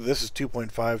we see that this is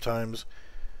 2.5 times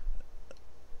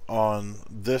on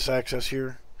this axis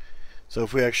here. So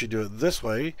if we actually do it this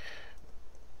way,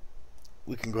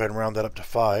 we can go ahead and round that up to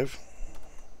 5.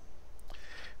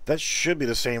 That should be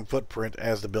the same footprint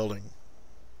as the building.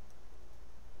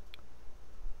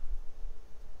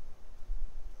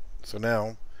 So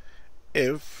now,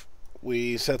 if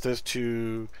we set this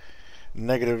to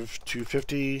negative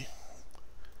 250,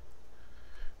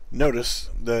 notice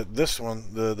that this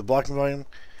one, the blocking volume,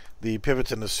 the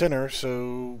pivot's in the center,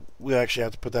 so we actually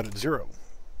have to put that at 0.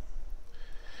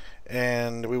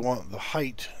 And we want the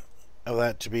height of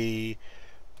that to be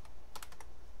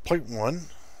 0.1.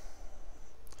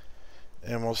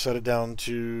 And we'll set it down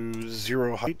to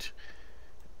 0 height.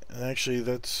 And actually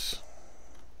that's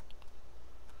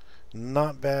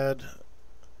not bad,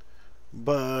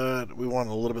 but we want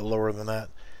it a little bit lower than that.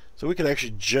 So we could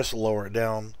actually just lower it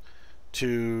down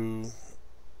to,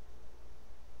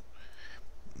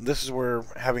 this is where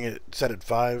having it set at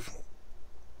 5,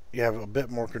 you have a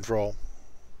bit more control.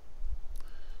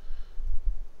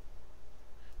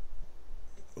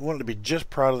 We want it to be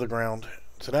just proud of the ground.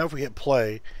 So now if we hit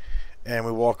play and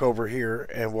we walk over here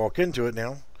and walk into it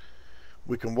now,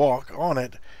 we can walk on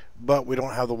it, but we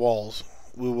don't have the walls.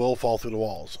 We will fall through the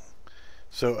walls.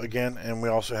 So again, and we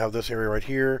also have this area right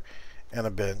here and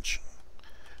a bench.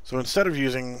 So instead of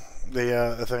using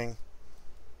the thing,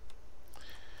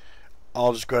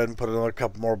 I'll just go ahead and put another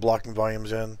couple more blocking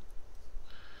volumes in.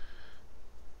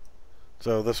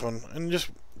 So this one, and just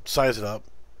size it up.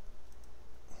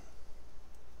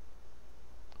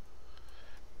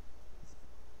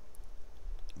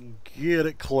 Get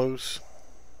it close.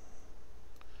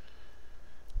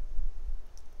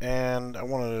 And I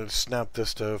want to snap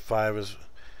this to 5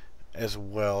 as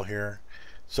well here.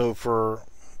 So for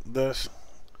this,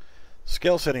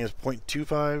 scale setting is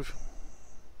 0.25.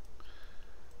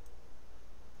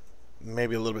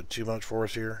 Maybe a little bit too much for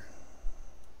us here.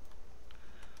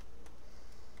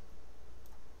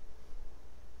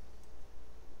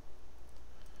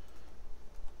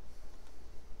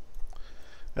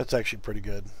 That's actually pretty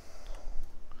good.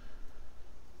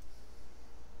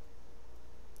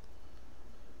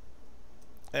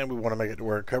 And we want to make it to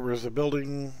where it covers the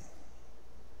building,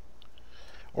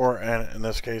 or in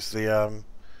this case the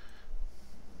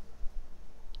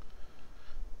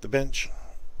the bench,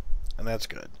 and that's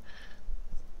good.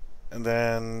 And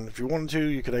then if you wanted to,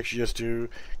 you could actually just do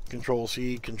Control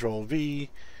C, Control V.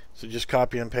 So just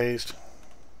copy and paste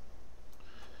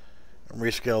and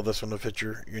rescale this one to fit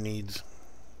your needs.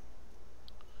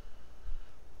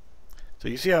 So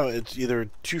you see how it's either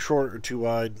too short or too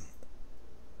wide.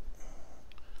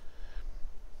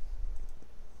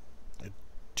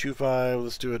 2.5,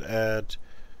 let's do it at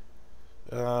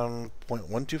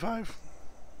 0.125.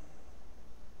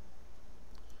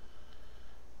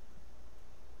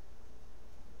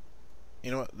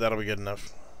 You know what, that'll be good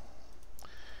enough.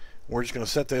 We're just going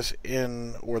to set this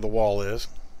in where the wall is,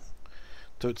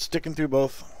 so it's sticking through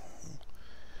both,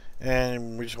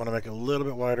 and we just want to make it a little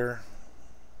bit wider.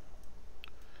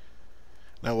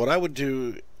 Now what I would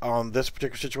do on this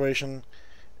particular situation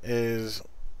is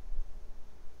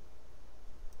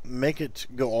make it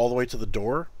go all the way to the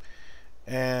door,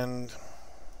 and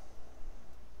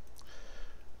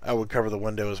I would cover the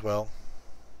window as well.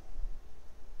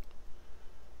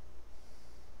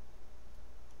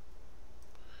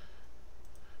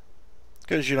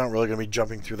 Because you're not really going to be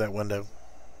jumping through that window.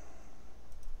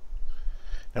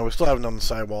 Now we still haven't done the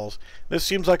sidewalls. This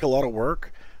seems like a lot of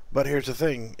work, but here's the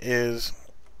thing is,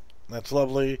 that's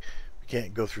lovely. We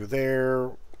can't go through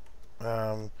there.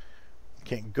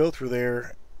 Can't go through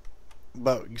there,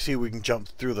 but you see we can jump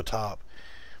through the top.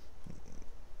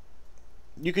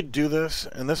 You could do this,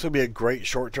 and this would be a great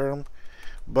short term,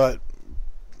 but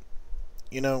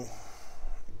you know,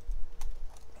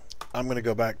 I'm going to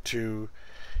go back to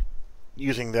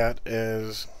using that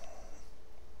as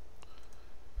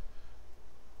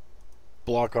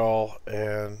block all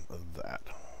and that,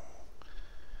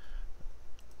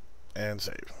 and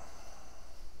save.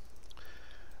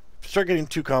 If you start getting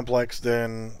too complex,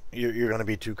 then you're going to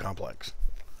be too complex.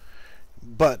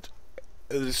 But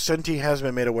Synty has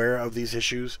been made aware of these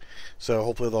issues, so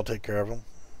hopefully they'll take care of them.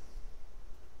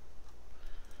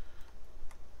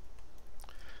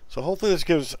 So hopefully this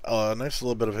gives a nice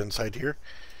little bit of insight here.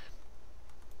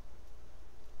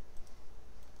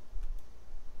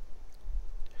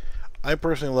 I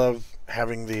personally love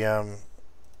having the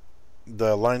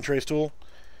line trace tool.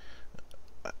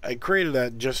 I created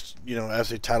that just, you know,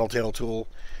 as a tattletale tool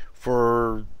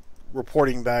for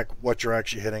reporting back what you're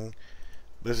actually hitting.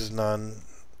 This is none.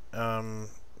 Yeah,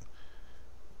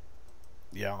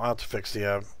 I'll have to fix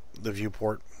the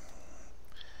viewport.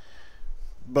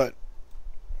 But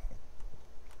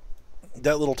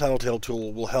that little tattletale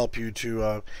tool will help you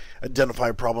to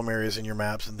identify problem areas in your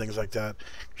maps and things like that.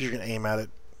 You can aim at it.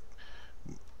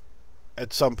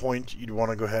 At some point, you'd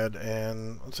want to go ahead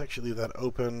and let's actually leave that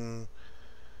open.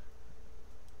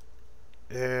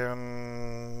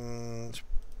 And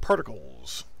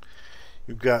particles.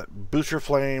 You've got booster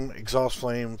flame, exhaust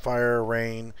flame, fire,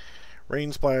 rain,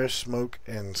 rain splash, smoke,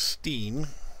 and steam.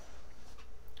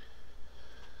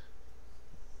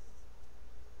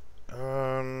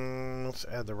 Let's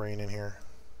add the rain in here.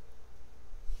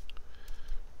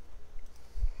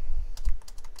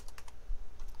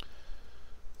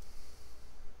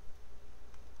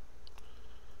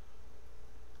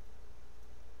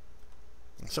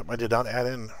 Something I did not add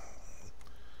in.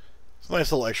 It's a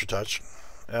nice little extra touch.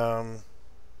 And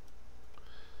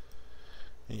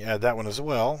you add that one as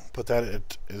well. Put that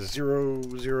at 0,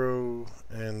 0,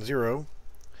 and 0.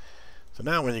 So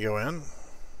now when you go in,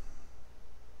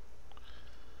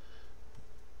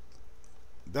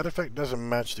 that effect doesn't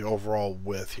match the overall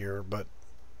width here, but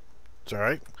it's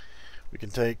alright. We can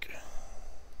take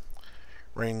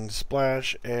rain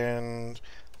splash and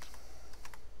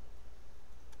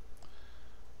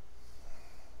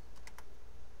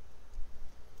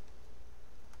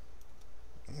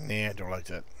nah, I don't like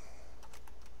that.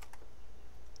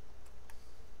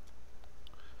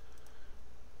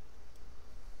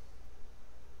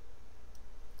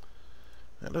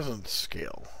 That doesn't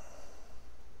scale.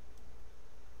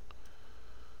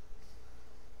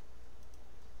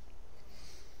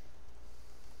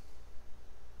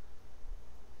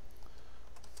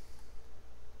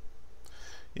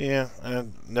 Yeah,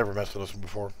 I've never messed with this one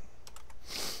before.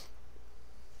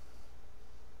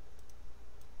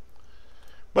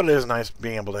 But it is nice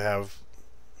being able to have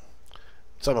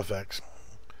some effects.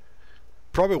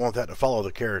 Probably want that to follow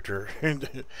the character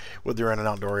when they're in an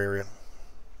outdoor area.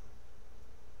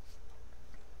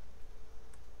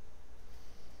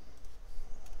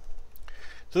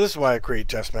 So this is why I create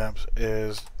test maps,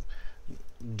 is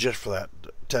just for that.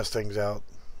 Test things out.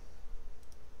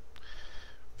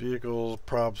 Vehicles,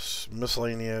 props,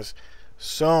 miscellaneous.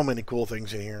 So many cool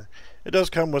things in here. It does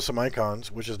come with some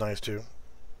icons, which is nice too.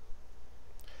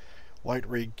 Light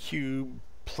ray cube,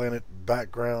 planet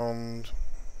background.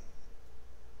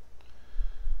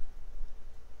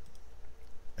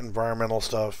 environmental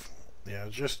stuff. Yeah,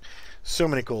 just so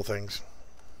many cool things.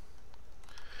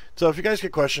 So if you guys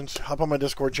get questions, hop on my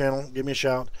Discord channel, give me a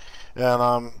shout. And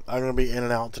I'm going to be in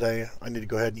and out today. I need to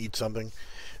go ahead and eat something.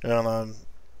 And I'm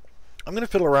going to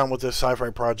fiddle around with this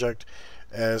SciFi project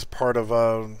as part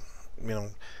of,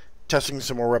 testing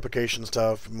some more replication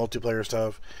stuff, multiplayer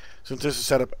stuff. Since this is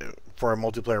set up for a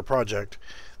multiplayer project,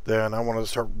 then I want to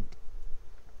start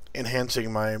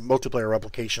enhancing my multiplayer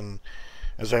replication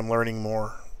as I'm learning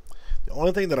more. The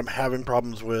only thing that I'm having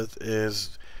problems with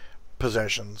is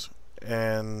possessions,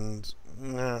 and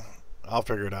I'll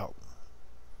figure it out.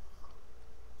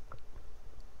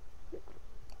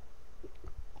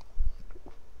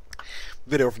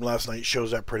 Video from last night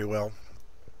shows that pretty well.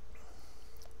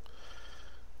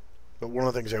 But one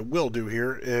of the things I will do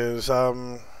here is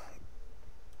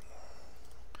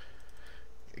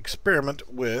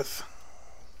experiment with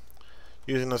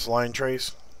using this line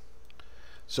trace.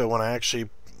 So when I'm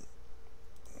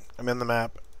in the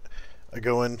map, I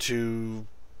go into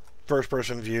first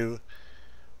person view,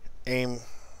 aim,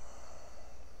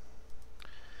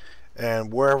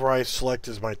 and wherever I select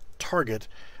as my target,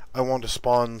 I want to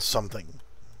spawn something.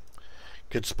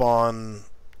 Could spawn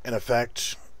an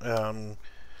effect,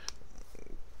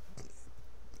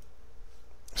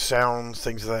 sounds,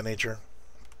 things of that nature.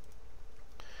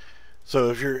 So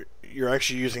if you're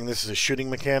actually using this as a shooting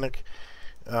mechanic,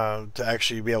 to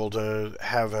actually be able to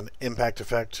have an impact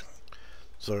effect,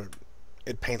 so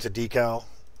it paints a decal,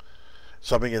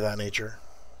 something of that nature.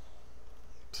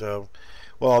 So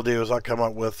what I'll do is I'll come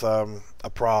up with a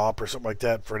prop or something like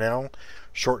that for now,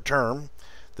 short term,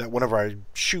 that whenever I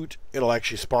shoot, it'll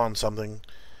actually spawn something,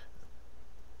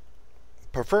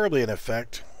 preferably an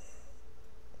effect.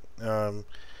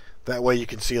 That way you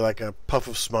can see like a puff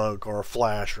of smoke or a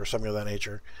flash or something of that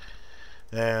nature.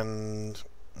 And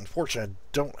unfortunately, I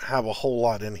don't have a whole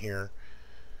lot in here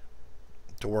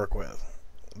to work with.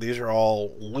 These are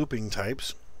all looping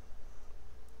types.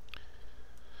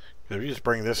 If you just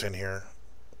bring this in here,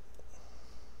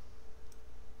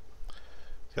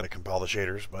 it's got to compile the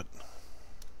shaders, but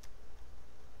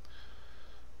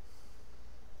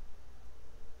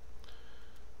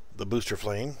the booster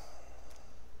flame.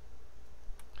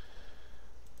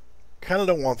 Kind of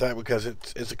don't want that because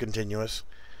it's a continuous.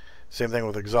 Same thing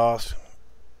with exhaust.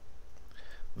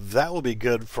 That will be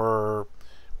good for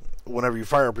whenever you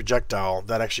fire a projectile,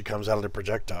 that actually comes out of the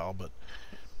projectile. But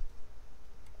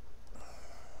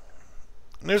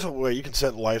there's a way you can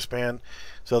set the lifespan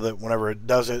so that whenever it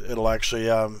does it, it'll actually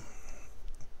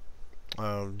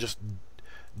just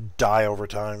die over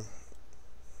time.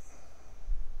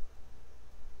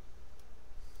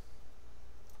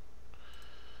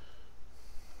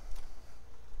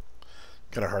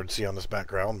 Kind of hard to see on this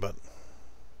background, but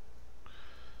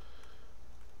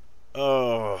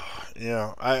oh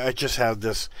yeah, I just have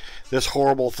this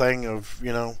horrible thing of,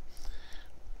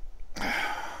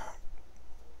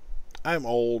 I'm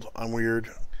old, I'm weird,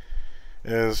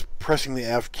 is pressing the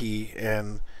F key,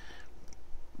 and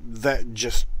that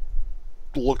just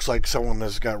looks like someone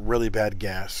that's got really bad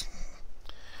gas.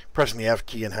 Pressing the F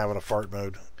key and having a fart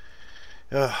mode.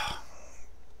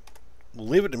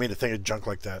 Leave it to me to think of junk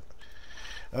like that.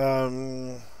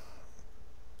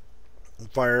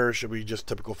 Fire should be just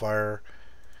typical fire.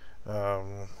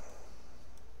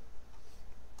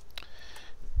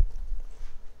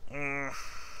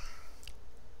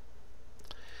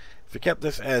 If we kept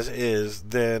this as is,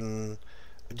 then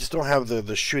I just don't have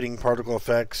the shooting particle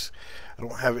effects. I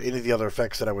don't have any of the other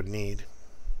effects that I would need.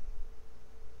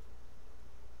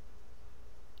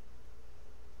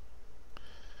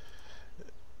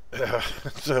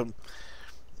 So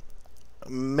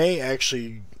may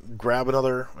actually grab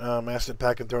another asset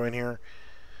pack and throw in here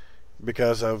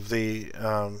because of the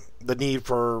need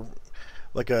for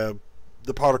like the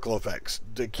particle effects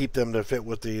to keep them to fit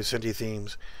with the Synty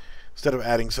themes, instead of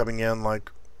adding something in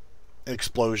like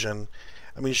explosion.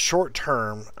 I mean, short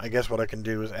term, I guess what I can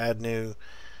do is add new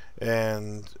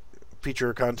and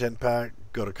feature content pack,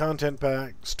 go to content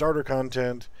pack, starter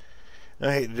content. And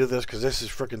I hate to do this because this is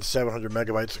freaking 700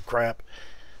 megabytes of crap.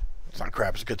 It's not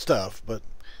crap, it's good stuff, but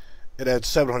it adds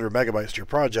 700 megabytes to your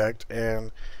project,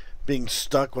 and being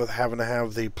stuck with having to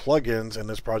have the plugins in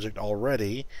this project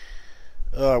already,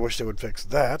 I wish they would fix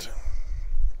that.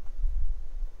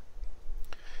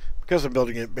 Because I'm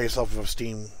building it based off of a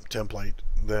Steam template,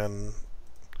 then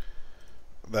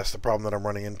that's the problem that I'm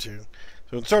running into.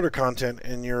 So in starter content,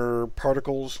 in your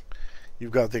particles,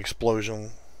 you've got the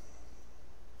explosion.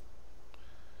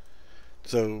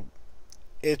 So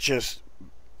it just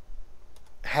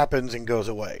happens and goes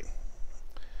away.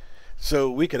 So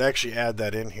we could actually add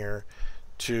that in here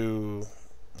to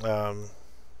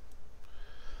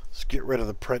Let's get rid of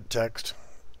the print text,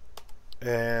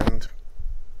 and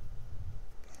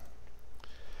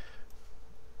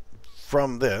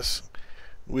from this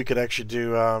we could actually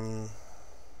do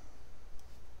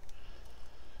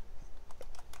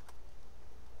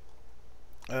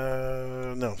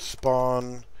no,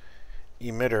 spawn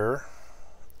emitter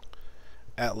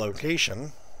at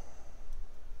location,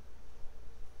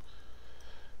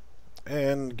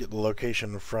 and get the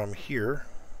location from here,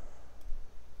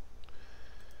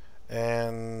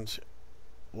 and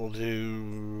we'll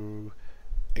do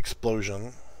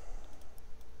explosion.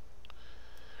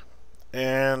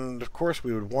 And of course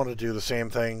we would want to do the same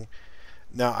thing.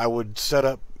 Now I would set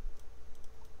up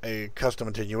a custom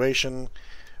attenuation,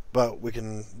 but we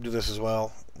can do this as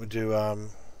well. We do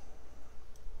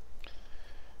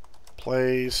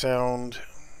play sound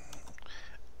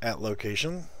at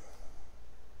location,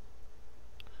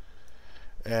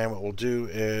 and what we'll do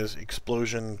is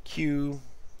explosion Q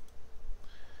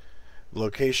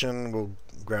location. We'll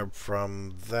grab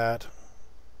from that.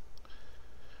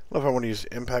 I don't know if I want to use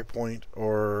impact point,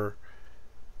 or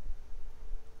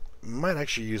might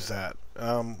actually use that,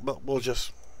 but we'll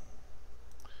just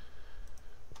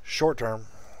short term.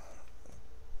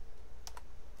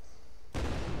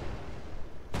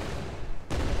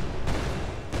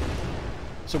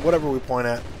 So whatever we point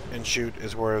at and shoot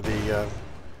is where the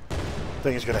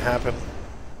thing is going to happen.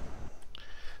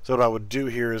 So what I would do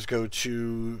here is go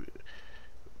to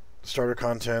starter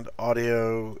content,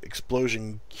 audio,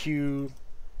 explosion Q,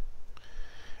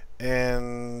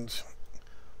 and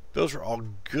those are all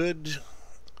good.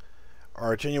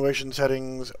 Our attenuation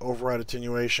settings, override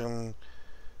attenuation,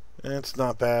 it's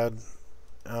not bad.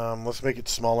 Let's make it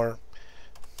smaller,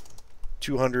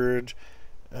 200,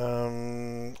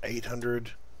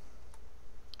 800.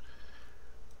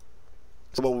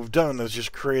 So what we've done is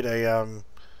just create a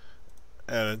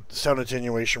sound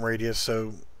attenuation radius,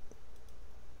 so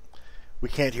we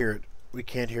can't hear it, we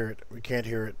can't hear it, we can't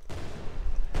hear it.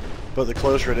 But the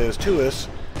closer it is to us,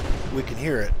 we can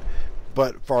hear it.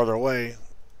 But farther away,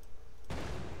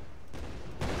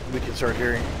 we can start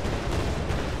hearing.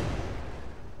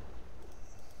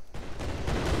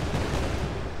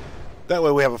 That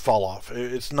way we have a fall off.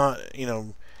 It's not, you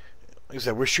know, like I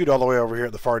said, we shoot all the way over here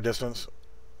at the far distance.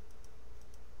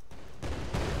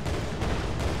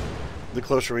 The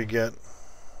closer we get.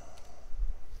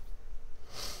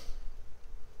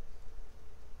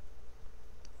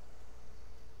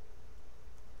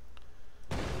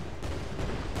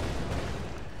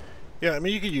 Yeah, I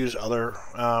mean, you could use other,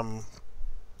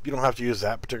 you don't have to use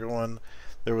that particular one.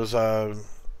 There was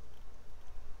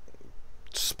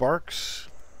Sparks,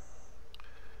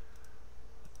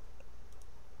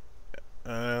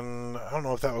 and I don't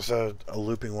know if that was a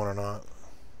looping one or not.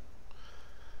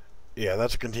 Yeah,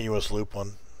 that's a continuous loop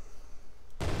one.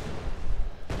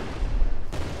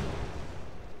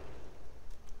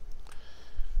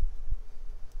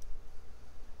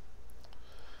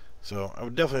 So I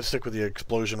would definitely stick with the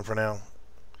explosion for now.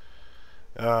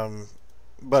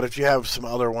 But if you have some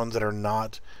other ones that are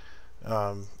not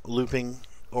looping,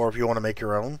 or if you want to make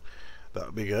your own, that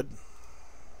would be good.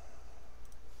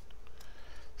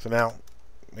 So now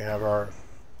we have our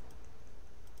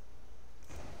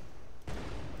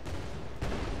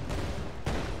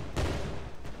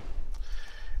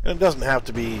and it doesn't have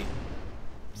to be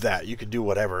that. You could do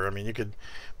whatever. I mean, you could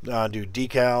do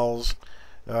decals.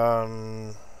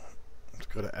 Let's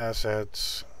go to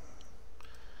assets,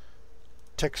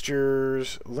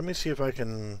 textures. Let me see if I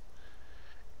can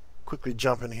quickly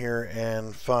jump in here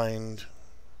and find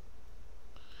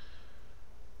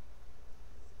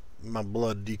my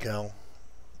blood decal,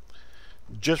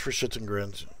 just for shits and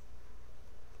grins.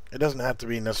 It doesn't have to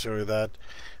be necessarily that.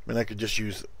 I mean, I could just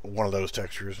use one of those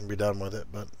textures and be done with it,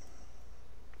 but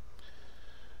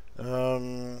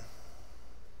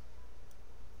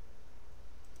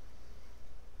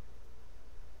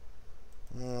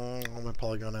all my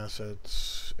polygon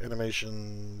assets,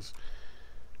 animations,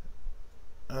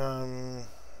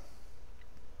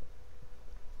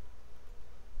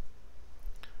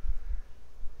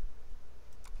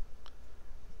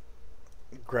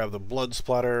 grab the blood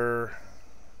splatter,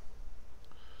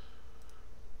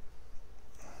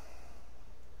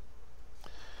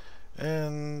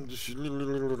 and just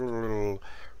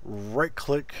right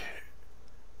click,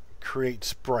 create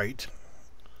sprite,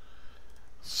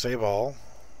 save all,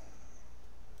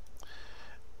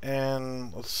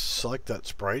 and let's select that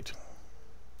sprite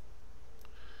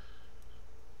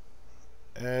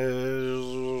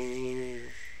as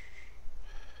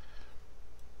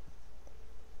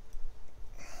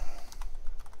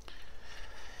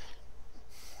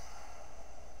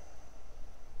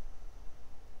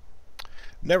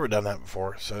Never done that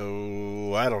before,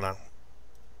 so I don't know.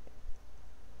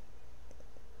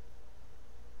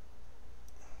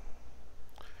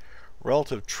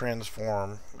 Relative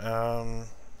transform.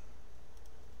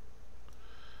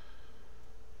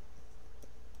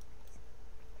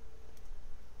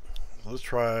 Let's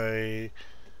try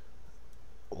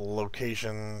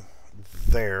location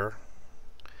there.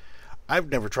 I've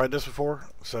never tried this before,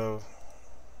 so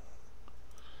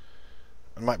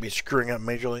I might be screwing up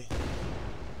majorly.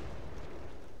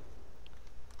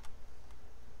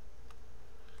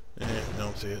 I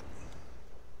don't see it.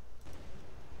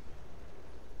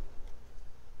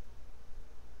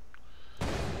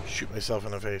 Shoot myself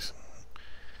in the face.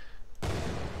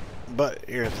 But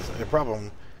here's the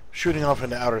problem. Shooting off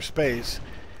into outer space,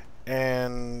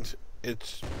 and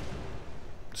it's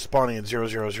spawning at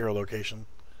 000 location.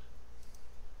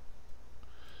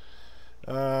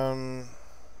 I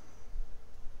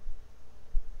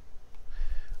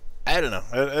don't know.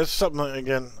 It's something,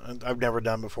 again, I've never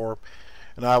done before.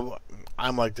 And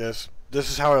I'm like this.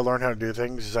 This is how I learn how to do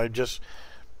things, is I just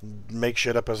make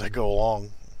shit up as I go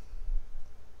along.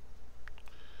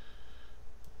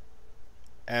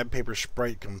 Add paper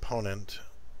sprite component.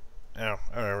 Oh,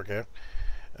 okay.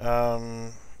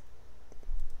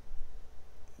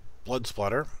 Blood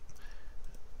splatter.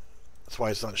 That's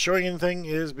why it's not showing anything,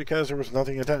 is because there was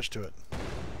nothing attached to it.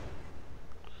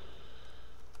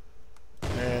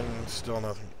 And still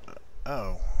nothing.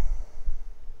 Oh.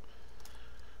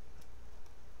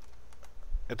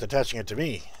 It's attaching it to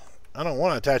me. I don't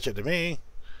want to attach it to me.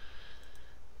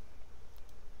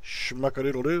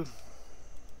 Schmuckadoodle-doo.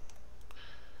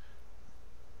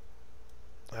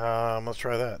 Let's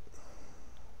try that.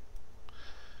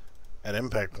 At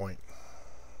impact point.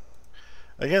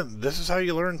 Again, this is how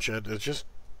you learn shit. It's just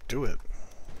do it.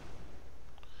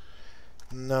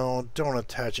 No, don't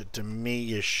attach it to me,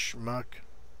 you schmuck.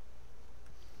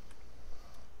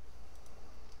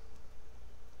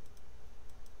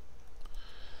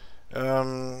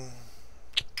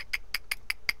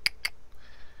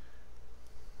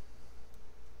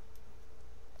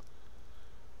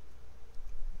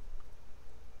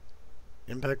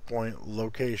 Impact point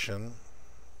location.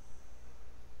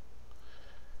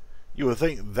 You would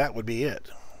think that would be it.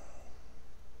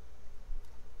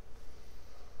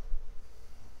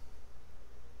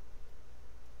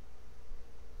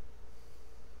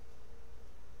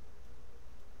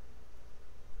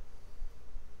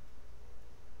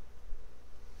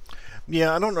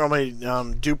 Yeah, I don't normally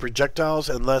do projectiles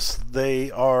unless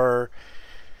they are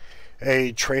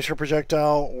a tracer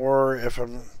projectile, or if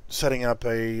I'm setting up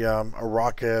a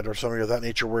rocket or something of that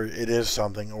nature where it is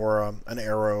something, or an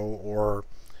arrow, or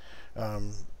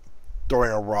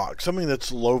throwing a rock. Something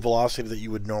that's low velocity that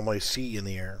you would normally see in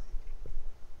the air.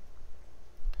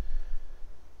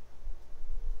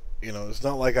 You know, it's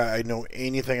not like I know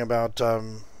anything about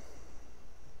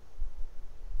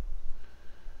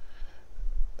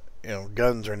you know,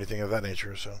 guns or anything of that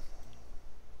nature, so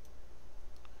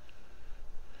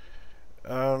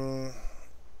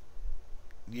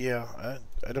yeah,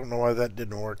 I don't know why that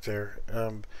didn't work there.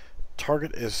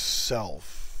 Target is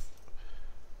self.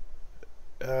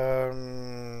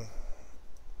 Let's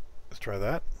try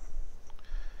that.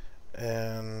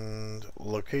 And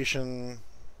location.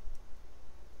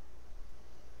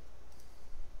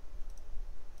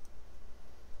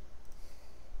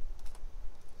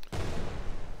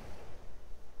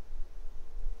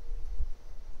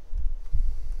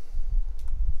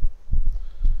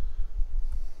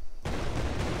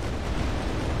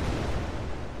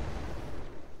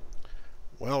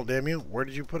 Well, damn you, where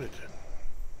did you put it?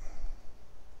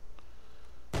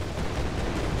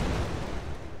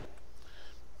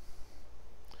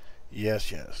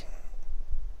 Yes, yes.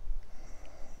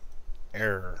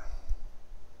 Error.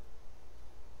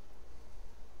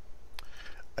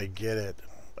 I get it.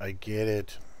 I get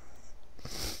it.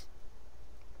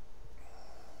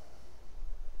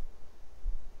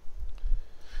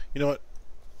 You know what?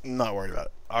 I'm not worried about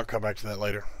it. I'll come back to that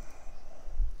later.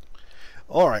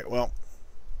 Alright, well,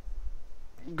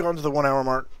 gone to the 1 hour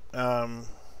mark.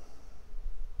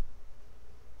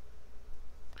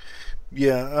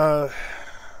 Yeah,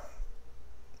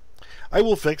 I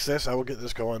will fix this. I will get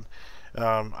this going.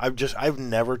 I've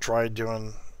never tried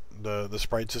doing the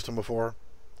sprite system before.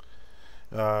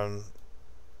 I'll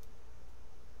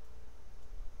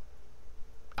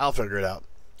figure it out.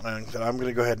 I'm going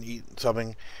to go ahead and eat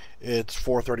something. It's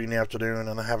 4:30 in the afternoon,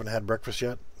 and I haven't had breakfast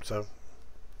yet, so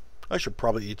I should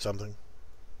probably eat something.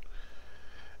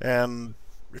 And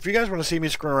if you guys want to see me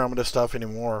screwing around with this stuff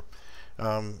anymore,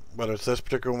 whether it's this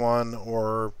particular one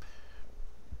or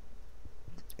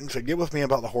So get with me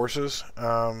about the horses.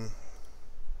 I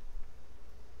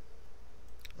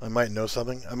might know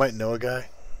something. I might know a guy.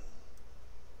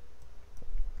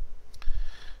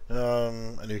 I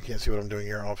know you can't see what I'm doing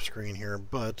here off screen here,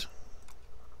 but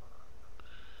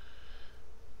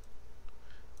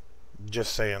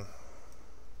just saying.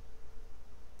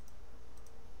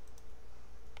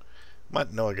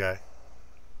 Might know a guy.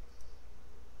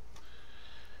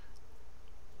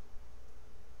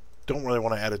 Don't really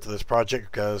want to add it to this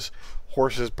project because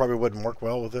horses probably wouldn't work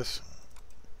well with this.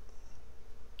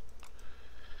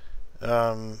 If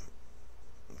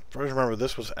I remember,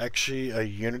 this was actually a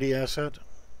Unity asset.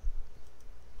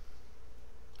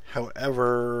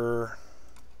 However,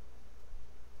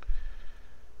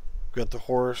 we've got the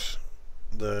horse,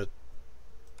 the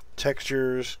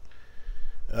textures.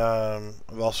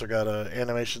 I've also got an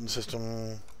animation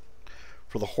system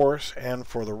for the horse and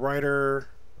for the rider.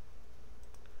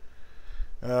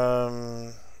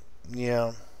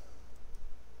 Yeah.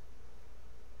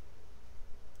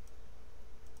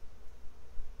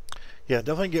 Yeah,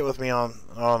 definitely get with me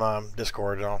on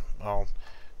Discord. I'll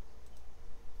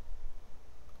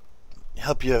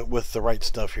help you with the right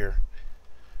stuff here.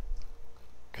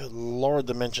 Good Lord,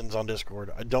 the mentions on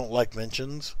Discord. I don't like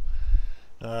mentions.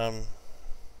 Alright,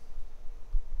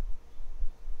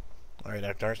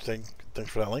 Actars, thanks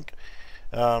for that link.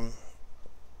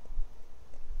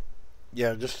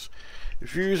 Yeah, just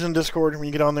if you're using Discord when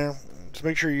you get on there, just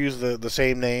make sure you use the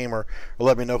same name or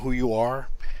let me know who you are,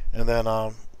 and then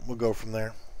we'll go from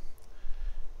there.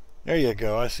 There you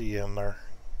go. I see you in there.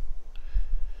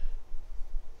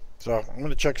 So I'm going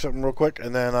to check something real quick,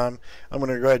 and then I'm going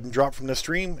to go ahead and drop from this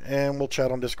stream, and we'll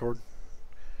chat on Discord.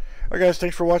 Alright guys,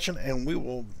 thanks for watching, and we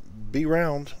will be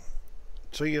around.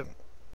 See you.